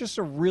level. It's just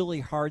a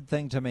really hard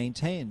thing to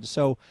maintain.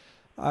 So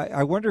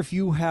I wonder if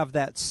you have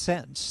that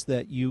sense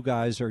that you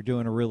guys are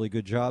doing a really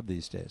good job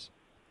these days.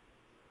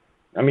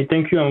 I mean,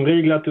 thank you. I'm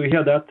really glad to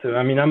hear that.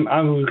 I mean,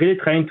 I'm really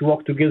trying to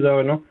work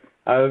together, you know.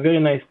 I have a very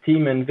nice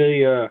team and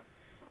very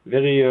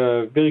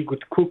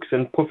good cooks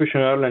and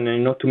professional, and, you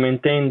know, to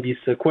maintain this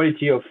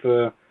quality of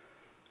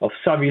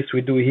service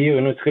we do here,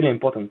 you know, it's really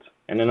important.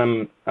 And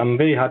then I'm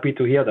very happy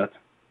to hear that.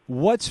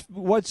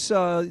 What's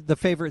the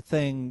favorite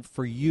thing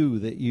for you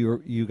that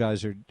you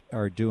guys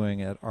are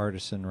doing at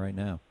Artisan right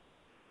now?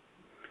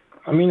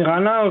 I mean,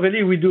 right now,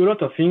 really, we do a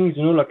lot of things,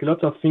 like a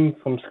lot of things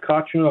from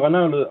scratch. Right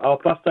now, our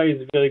pasta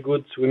is very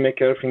good, so we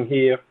make everything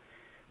here.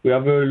 We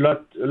have a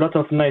lot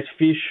of nice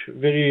fish,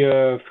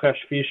 very fresh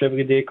fish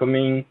every day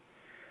coming.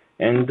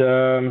 And,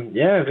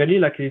 really,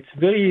 like, it's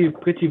very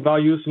pretty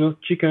various,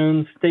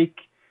 chicken, steak.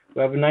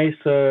 We have a nice,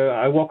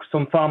 I work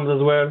some farms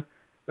as well,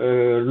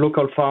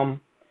 local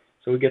farm.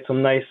 So we get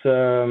some nice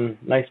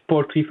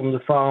poultry from the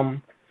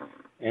farm.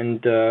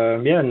 And,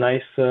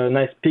 nice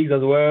pigs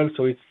as well.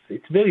 So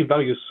it's very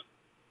various.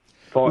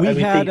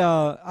 We had,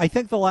 I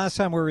think the last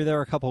time we were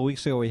there a couple of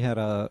weeks ago, we had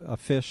a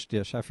fish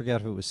dish. I forget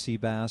if it was sea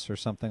bass or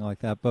something like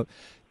that. But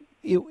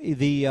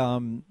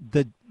the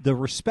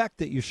respect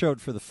that you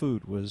showed for the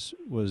food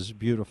was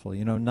beautiful.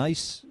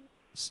 Nice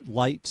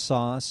light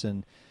sauce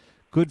and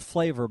good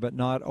flavor, but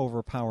not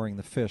overpowering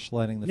the fish,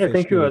 letting the fish. Yeah,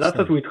 thank you. That's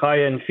what we try.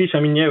 And fish.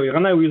 I mean,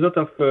 right now we use a lot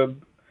of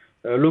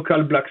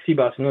local black sea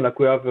bass. Like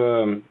we have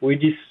we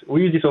use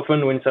this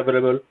often when it's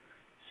available.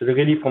 So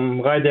really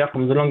from right there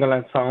from the Long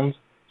Island Sound.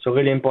 So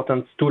really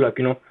important too, like,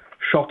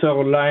 shorter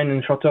line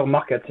and shorter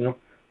market,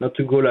 not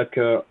to go like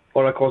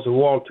all across the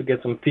world to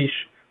get some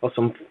fish or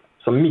some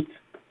meat.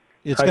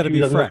 It's got to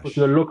be fresh. To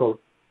the local.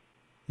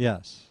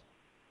 Yes.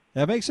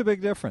 That makes a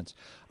big difference.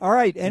 All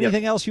right.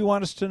 Anything else you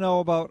want us to know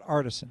about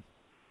Artisan?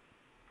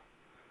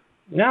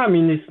 Yeah, I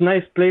mean, it's a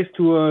nice place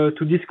to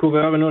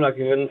discover, like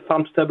in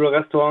farm stable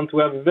restaurant.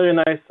 We have a very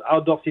nice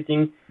outdoor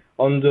seating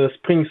on the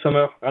spring,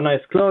 summer, a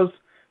nice clothes.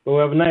 We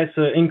have a nice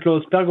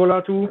enclosed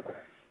pergola too.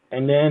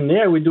 And then,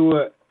 we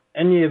do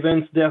any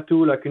events there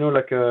too, like,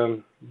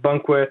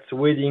 banquets,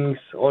 weddings,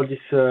 all these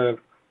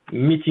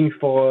meetings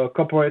for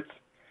corporates.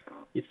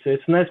 It's a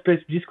nice place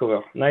to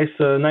discover. Nice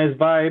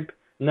vibe,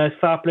 nice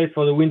fireplace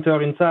for the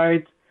winter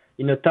inside,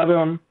 in a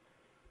tavern.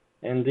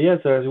 And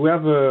yes, we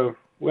have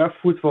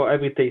food for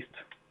every taste.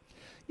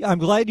 Yeah, I'm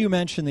glad you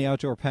mentioned the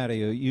outdoor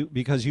patio.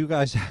 Because you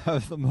guys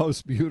have the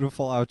most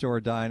beautiful outdoor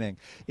dining.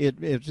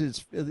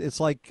 It's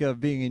like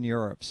being in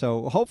Europe.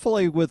 So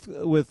hopefully with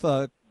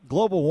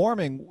global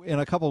warming in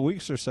a couple of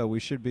weeks or so, we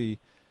should be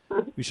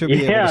able to sit I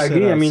agree.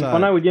 outside. I mean, for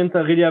now we didn't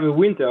really have a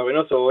winter,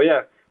 so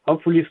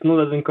hopefully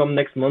snow doesn't come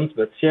next month,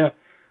 but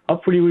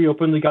hopefully we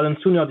open the garden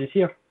sooner this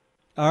year.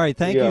 All right,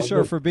 thank you,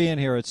 sir, for being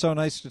here. It's so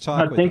nice to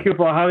talk with you. Thank you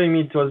for having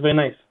me. It was very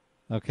nice.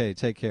 Okay,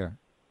 take care.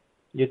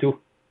 You too.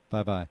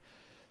 Bye-bye.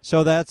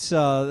 So that's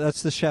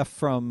the chef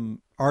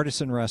from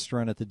Artisan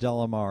Restaurant at the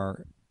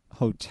Delamar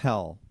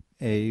Hotel,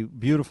 a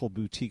beautiful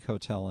boutique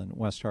hotel in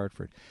West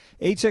Hartford.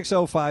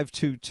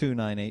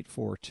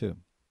 860-522-9842.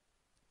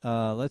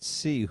 Let's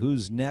see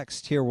who's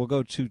next here. We'll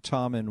go to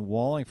Tom in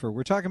Wallingford.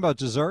 We're talking about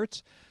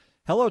desserts.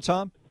 Hello,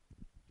 Tom.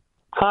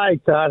 Hi,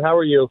 Todd. How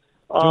are you?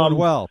 Doing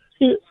well.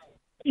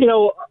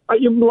 A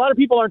lot of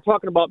people aren't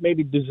talking about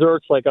maybe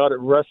desserts like out at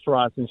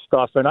restaurants and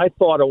stuff, and I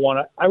thought of one.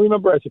 I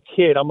remember as a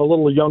kid, I'm a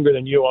little younger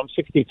than you. I'm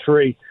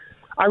 63.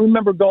 I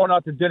remember going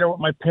out to dinner with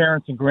my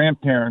parents and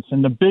grandparents,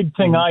 and the big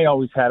thing I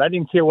always had, I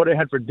didn't care what I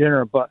had for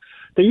dinner, but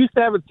they used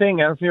to have a thing,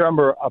 I don't know if you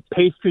remember, a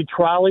pastry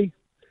trolley.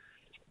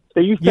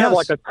 They used to have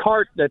like a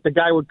cart that the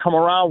guy would come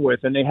around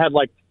with, and they had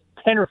like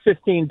 10 or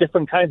 15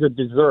 different kinds of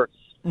desserts.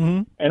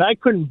 Mm-hmm. And I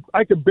could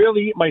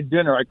barely eat my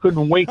dinner. I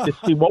couldn't wait to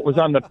see what was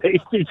on the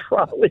pastry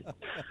trolley,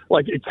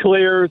 like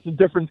eclairs and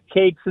different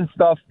cakes and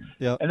stuff.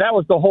 Yep. And that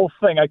was the whole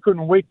thing. I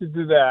couldn't wait to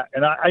do that.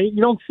 And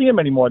you don't see them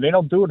anymore. They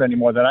don't do it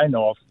anymore that I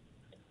know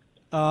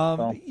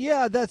of.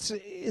 Yeah,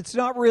 it's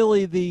not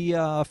really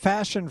the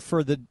fashion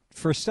for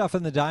stuff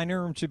in the dining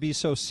room to be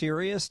so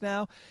serious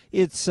now.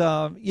 It's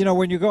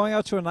when you're going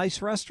out to a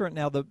nice restaurant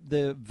now,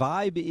 the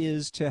vibe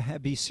is to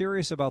be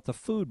serious about the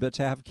food, but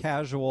to have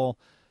casual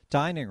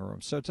dining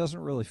room. So it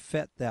doesn't really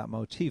fit that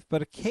motif.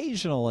 But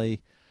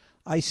occasionally,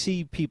 I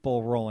see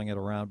people rolling it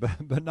around,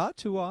 but not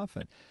too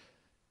often.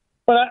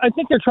 But I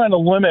think they're trying to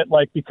limit,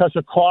 like because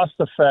of cost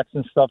effects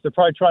and stuff. They're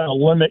probably trying to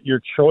limit your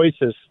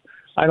choices.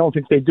 I don't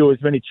think they do as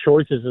many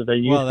choices as they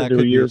used to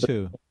do years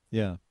ago.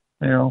 Yeah.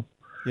 Yeah,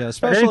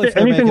 especially if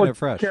they're making with it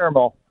fresh.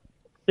 Caramel.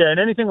 Yeah,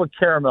 and anything with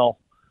caramel,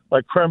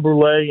 like creme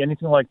brulee,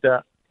 anything like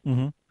that.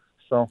 Mm-hmm.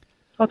 So,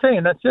 okay,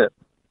 and that's it.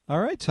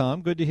 All right,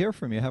 Tom. Good to hear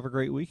from you. Have a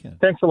great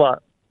weekend. Thanks a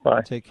lot.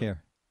 Bye. Take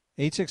care.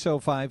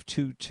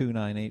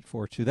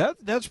 860-522-9842.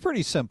 That's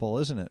pretty simple,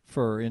 isn't it?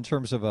 In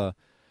terms of a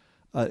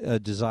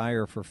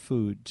desire for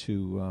food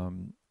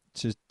to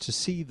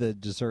see the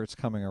desserts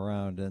coming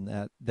around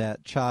and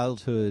that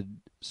childhood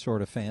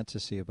sort of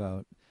fantasy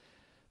about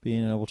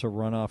being able to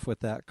run off with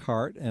that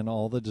cart and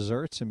all the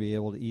desserts and be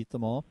able to eat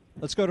them all.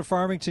 Let's go to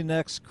Farmington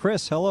next.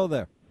 Chris, hello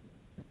there.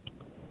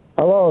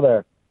 Hello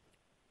there.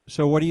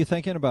 So what are you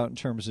thinking about in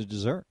terms of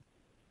dessert?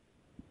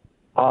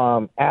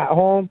 At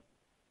home,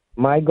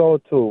 my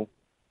go-to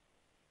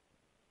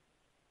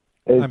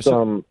is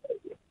your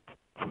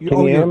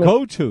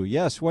go-to.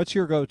 Yes, what's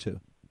your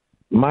go-to?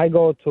 My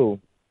go-to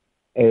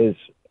is,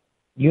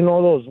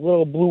 those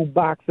little blue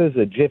boxes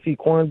of Jiffy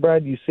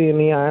cornbread you see in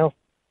the aisle?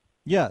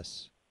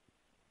 Yes.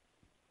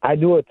 I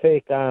do a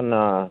take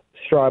on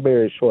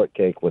strawberry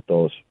shortcake with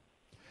those.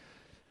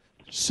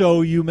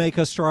 So you make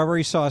a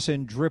strawberry sauce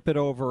and drip it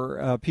over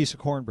a piece of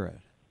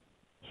cornbread?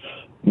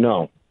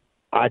 No.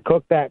 I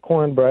cook that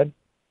cornbread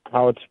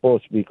how it's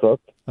supposed to be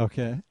cooked.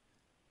 Okay.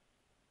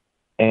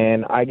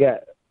 And I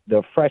get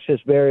the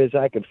freshest berries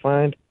I could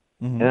find,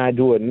 and I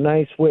do a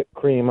nice whipped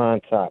cream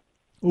on top.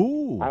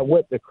 Ooh. I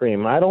whip the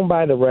cream. I don't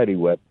buy the ready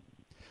whip.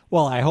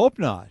 Well, I hope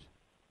not.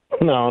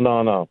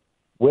 No.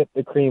 Whip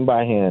the cream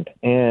by hand.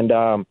 And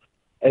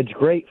it's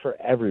great for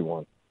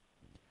everyone.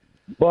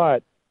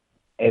 But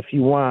if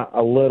you want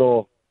a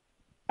little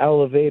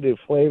elevated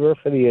flavor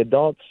for the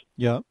adults,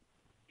 yeah,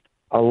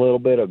 a little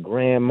bit of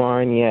Grand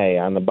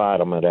Marnier on the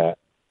bottom of that.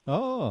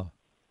 Oh.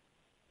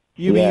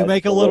 You mean you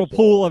make a little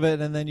pool of it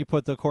and then you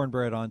put the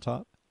cornbread on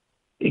top?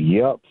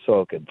 Yep,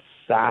 so it could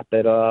sop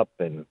it up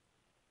and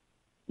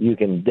you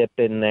can dip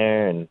in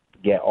there and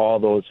get all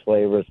those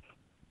flavors.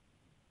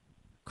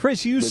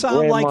 Chris, you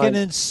sound like an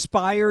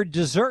inspired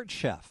dessert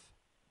chef.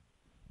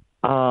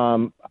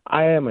 I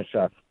am a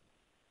chef.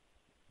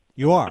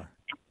 You are?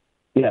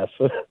 Yes,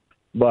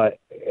 but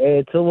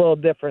it's a little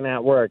different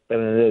at work than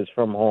it is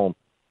from home.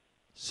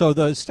 So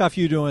the stuff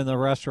you do in the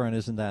restaurant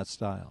isn't that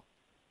style?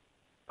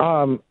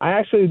 I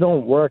actually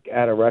don't work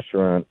at a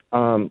restaurant.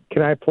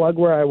 Can I plug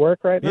where I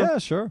work right now? Yeah,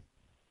 sure.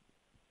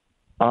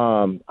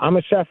 I'm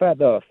a chef at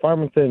the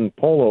Farmington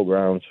Polo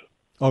Grounds.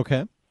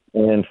 Okay.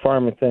 In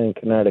Farmington,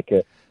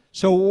 Connecticut.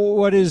 So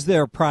what is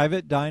there,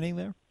 private dining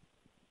there?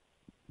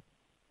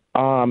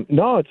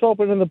 No, it's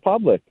open to the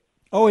public.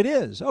 Oh, it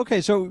is? Okay,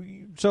 so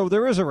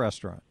there is a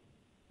restaurant.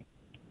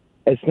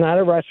 It's not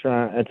a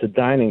restaurant. It's a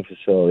dining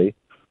facility.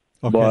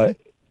 Okay. But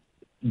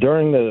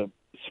during the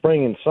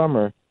spring and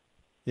summer,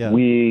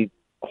 we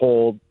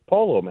hold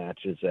polo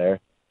matches there,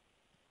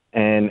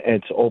 and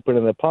it's open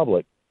to the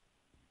public.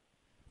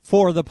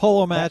 For the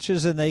polo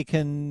matches, and they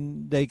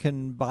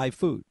can buy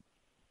food.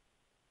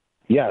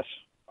 Yes.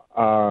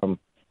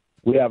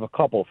 We have a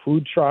couple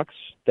food trucks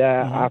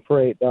that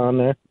operate down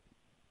there.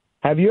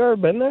 Have you ever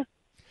been there?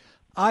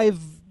 I've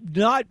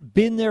not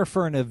been there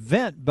for an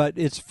event, but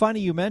it's funny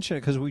you mention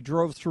it because we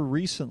drove through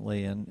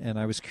recently, and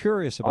I was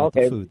curious about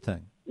the food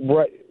thing.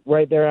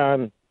 Right there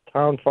on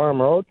Town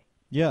Farm Road?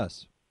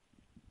 Yes.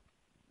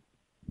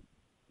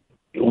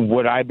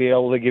 Would I be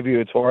able to give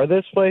you a tour of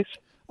this place?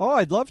 Oh,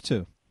 I'd love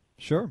to.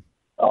 Sure.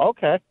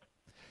 Okay.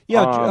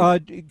 Yeah,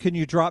 can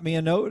you drop me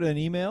a note, an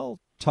email,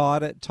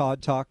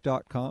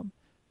 todd@toddtalk.com?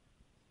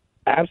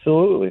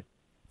 Absolutely.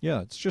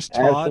 Yeah, it's just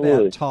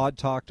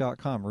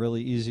todd@toddtalk.com.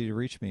 Really easy to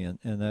reach me, and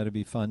that'd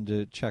be fun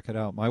to check it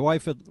out. My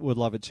wife would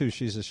love it, too.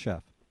 She's a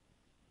chef.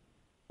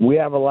 We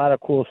have a lot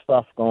of cool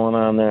stuff going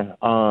on there.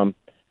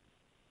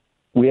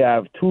 We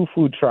have 2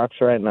 food trucks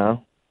right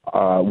now.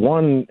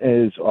 One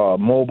is a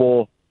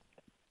mobile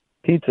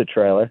pizza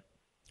trailer.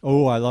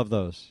 Oh, I love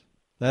those.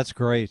 That's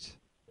great.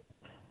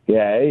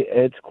 Yeah,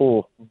 it's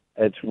cool.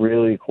 It's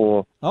really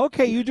cool.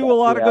 Okay, you do a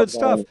lot of good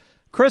stuff.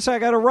 Chris, I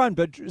got to run,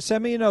 but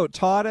send me a note,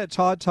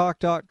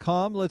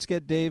 todd@toddtalk.com. Let's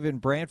get Dave in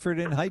Brantford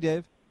in. Hi,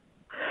 Dave.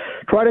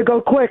 Try to go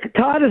quick.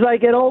 Todd, as I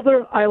get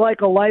older, I like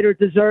a lighter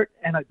dessert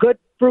and a good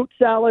fruit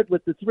salad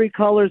with the 3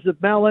 colors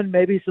of melon,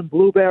 maybe some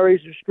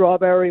blueberries or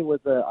strawberry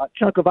with a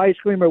chunk of ice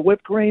cream or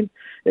whipped cream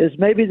is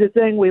maybe the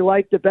thing we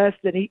like the best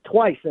and eat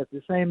twice at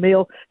the same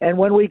meal. And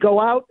when we go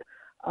out,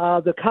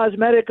 the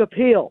cosmetic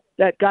appeal,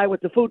 that guy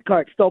with the food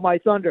cart stole my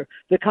thunder.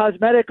 The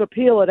cosmetic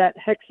appeal of that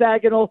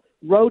hexagonal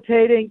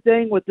rotating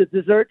thing with the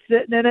dessert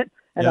sitting in it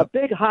and a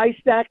big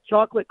high-stacked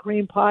chocolate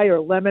cream pie or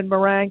lemon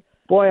meringue.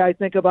 Boy, I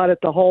think about it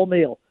the whole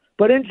meal.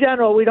 But in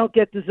general, we don't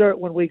get dessert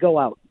when we go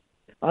out,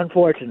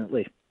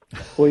 unfortunately.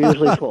 We're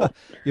usually full.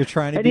 You're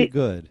trying to be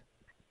good.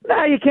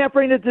 No, you can't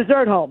bring the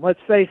dessert home. Let's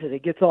face it;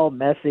 it gets all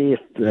messy.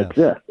 Yes.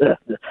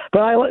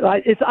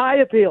 But it's eye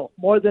appeal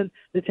more than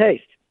the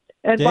taste.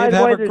 And Dave, by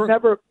the way, there's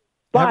never.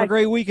 Have a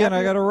great weekend.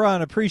 I got to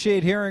run.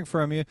 Appreciate hearing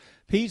from you.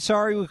 Pete,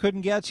 sorry we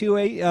couldn't get to you.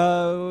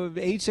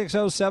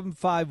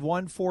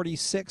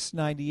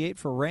 860-751-4698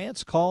 for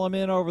rants. Call them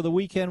in over the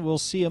weekend. We'll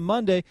see you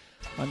Monday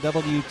on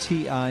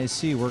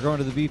WTIC. We're going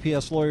to the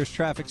BPS Lawyers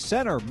Traffic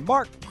Center.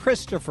 Mark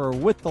Christopher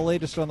with the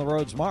latest on the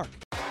roads. Mark.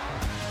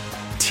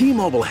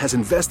 T-Mobile has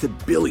invested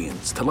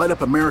billions to light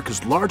up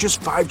America's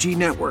largest 5G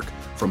network,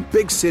 from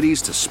big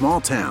cities to small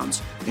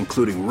towns,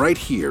 including right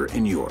here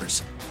in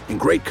yours. And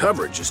great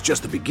coverage is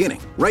just the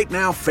beginning. Right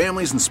now,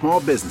 families and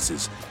small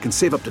businesses can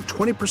save up to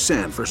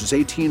 20% versus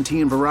AT&T and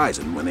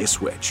Verizon when they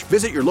switch.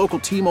 Visit your local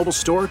T-Mobile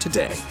store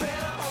today.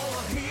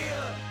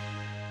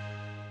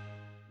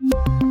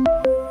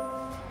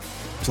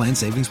 Plan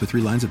savings with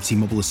 3 lines of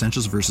T-Mobile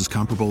Essentials versus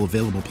comparable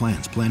available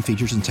plans. Plan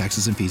features and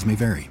taxes and fees may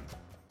vary.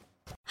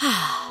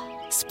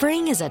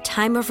 Spring is a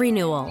time of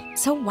renewal,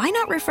 so why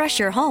not refresh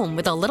your home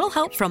with a little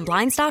help from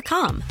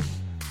Blinds.com?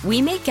 We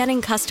make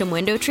getting custom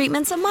window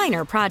treatments a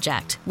minor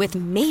project with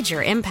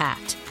major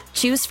impact.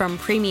 Choose from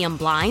premium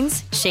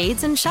blinds,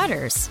 shades, and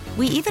shutters.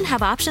 We even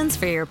have options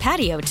for your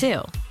patio,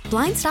 too.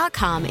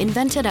 Blinds.com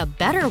invented a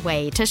better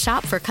way to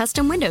shop for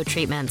custom window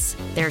treatments.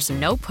 There's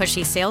no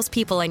pushy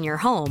salespeople in your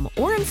home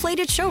or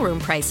inflated showroom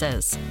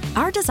prices.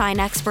 Our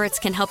design experts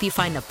can help you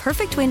find the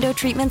perfect window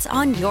treatments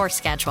on your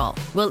schedule.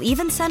 We'll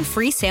even send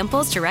free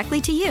samples directly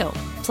to you.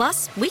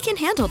 Plus, we can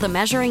handle the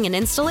measuring and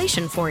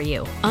installation for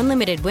you.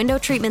 Unlimited window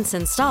treatments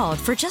installed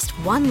for just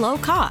one low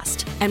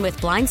cost. And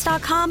with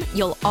Blinds.com,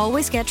 you'll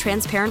always get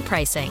transparent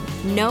pricing.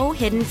 No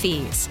hidden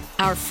fees.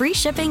 Our free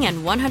shipping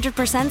and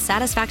 100%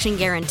 satisfaction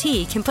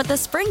guarantee can put the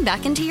spring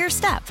back into your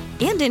step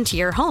and into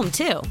your home,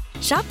 too.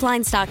 Shop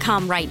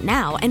Blinds.com right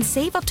now and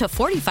save up to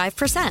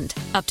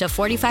 45%. Up to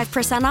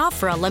 45% off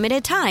for a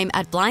limited time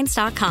at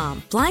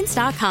Blinds.com.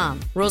 Blinds.com.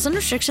 Rules and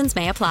restrictions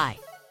may apply.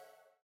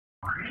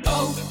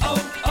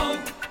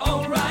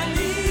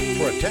 O'Reilly.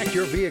 Protect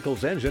your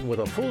vehicle's engine with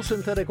a full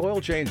synthetic oil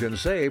change and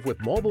save with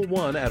Mobil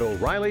 1 at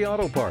O'Reilly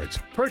Auto Parts.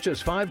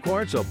 Purchase 5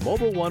 quarts of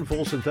Mobil 1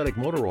 full synthetic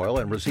motor oil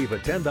and receive a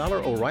 $10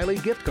 O'Reilly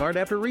gift card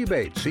after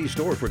rebate. See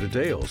store for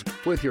details.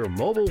 With your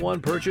Mobil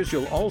 1 purchase,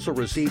 you'll also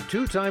receive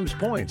 2 times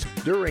points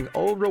during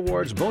O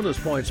Rewards Bonus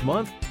Points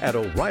Month at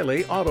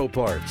O'Reilly Auto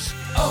Parts.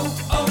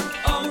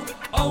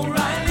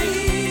 O'Reilly.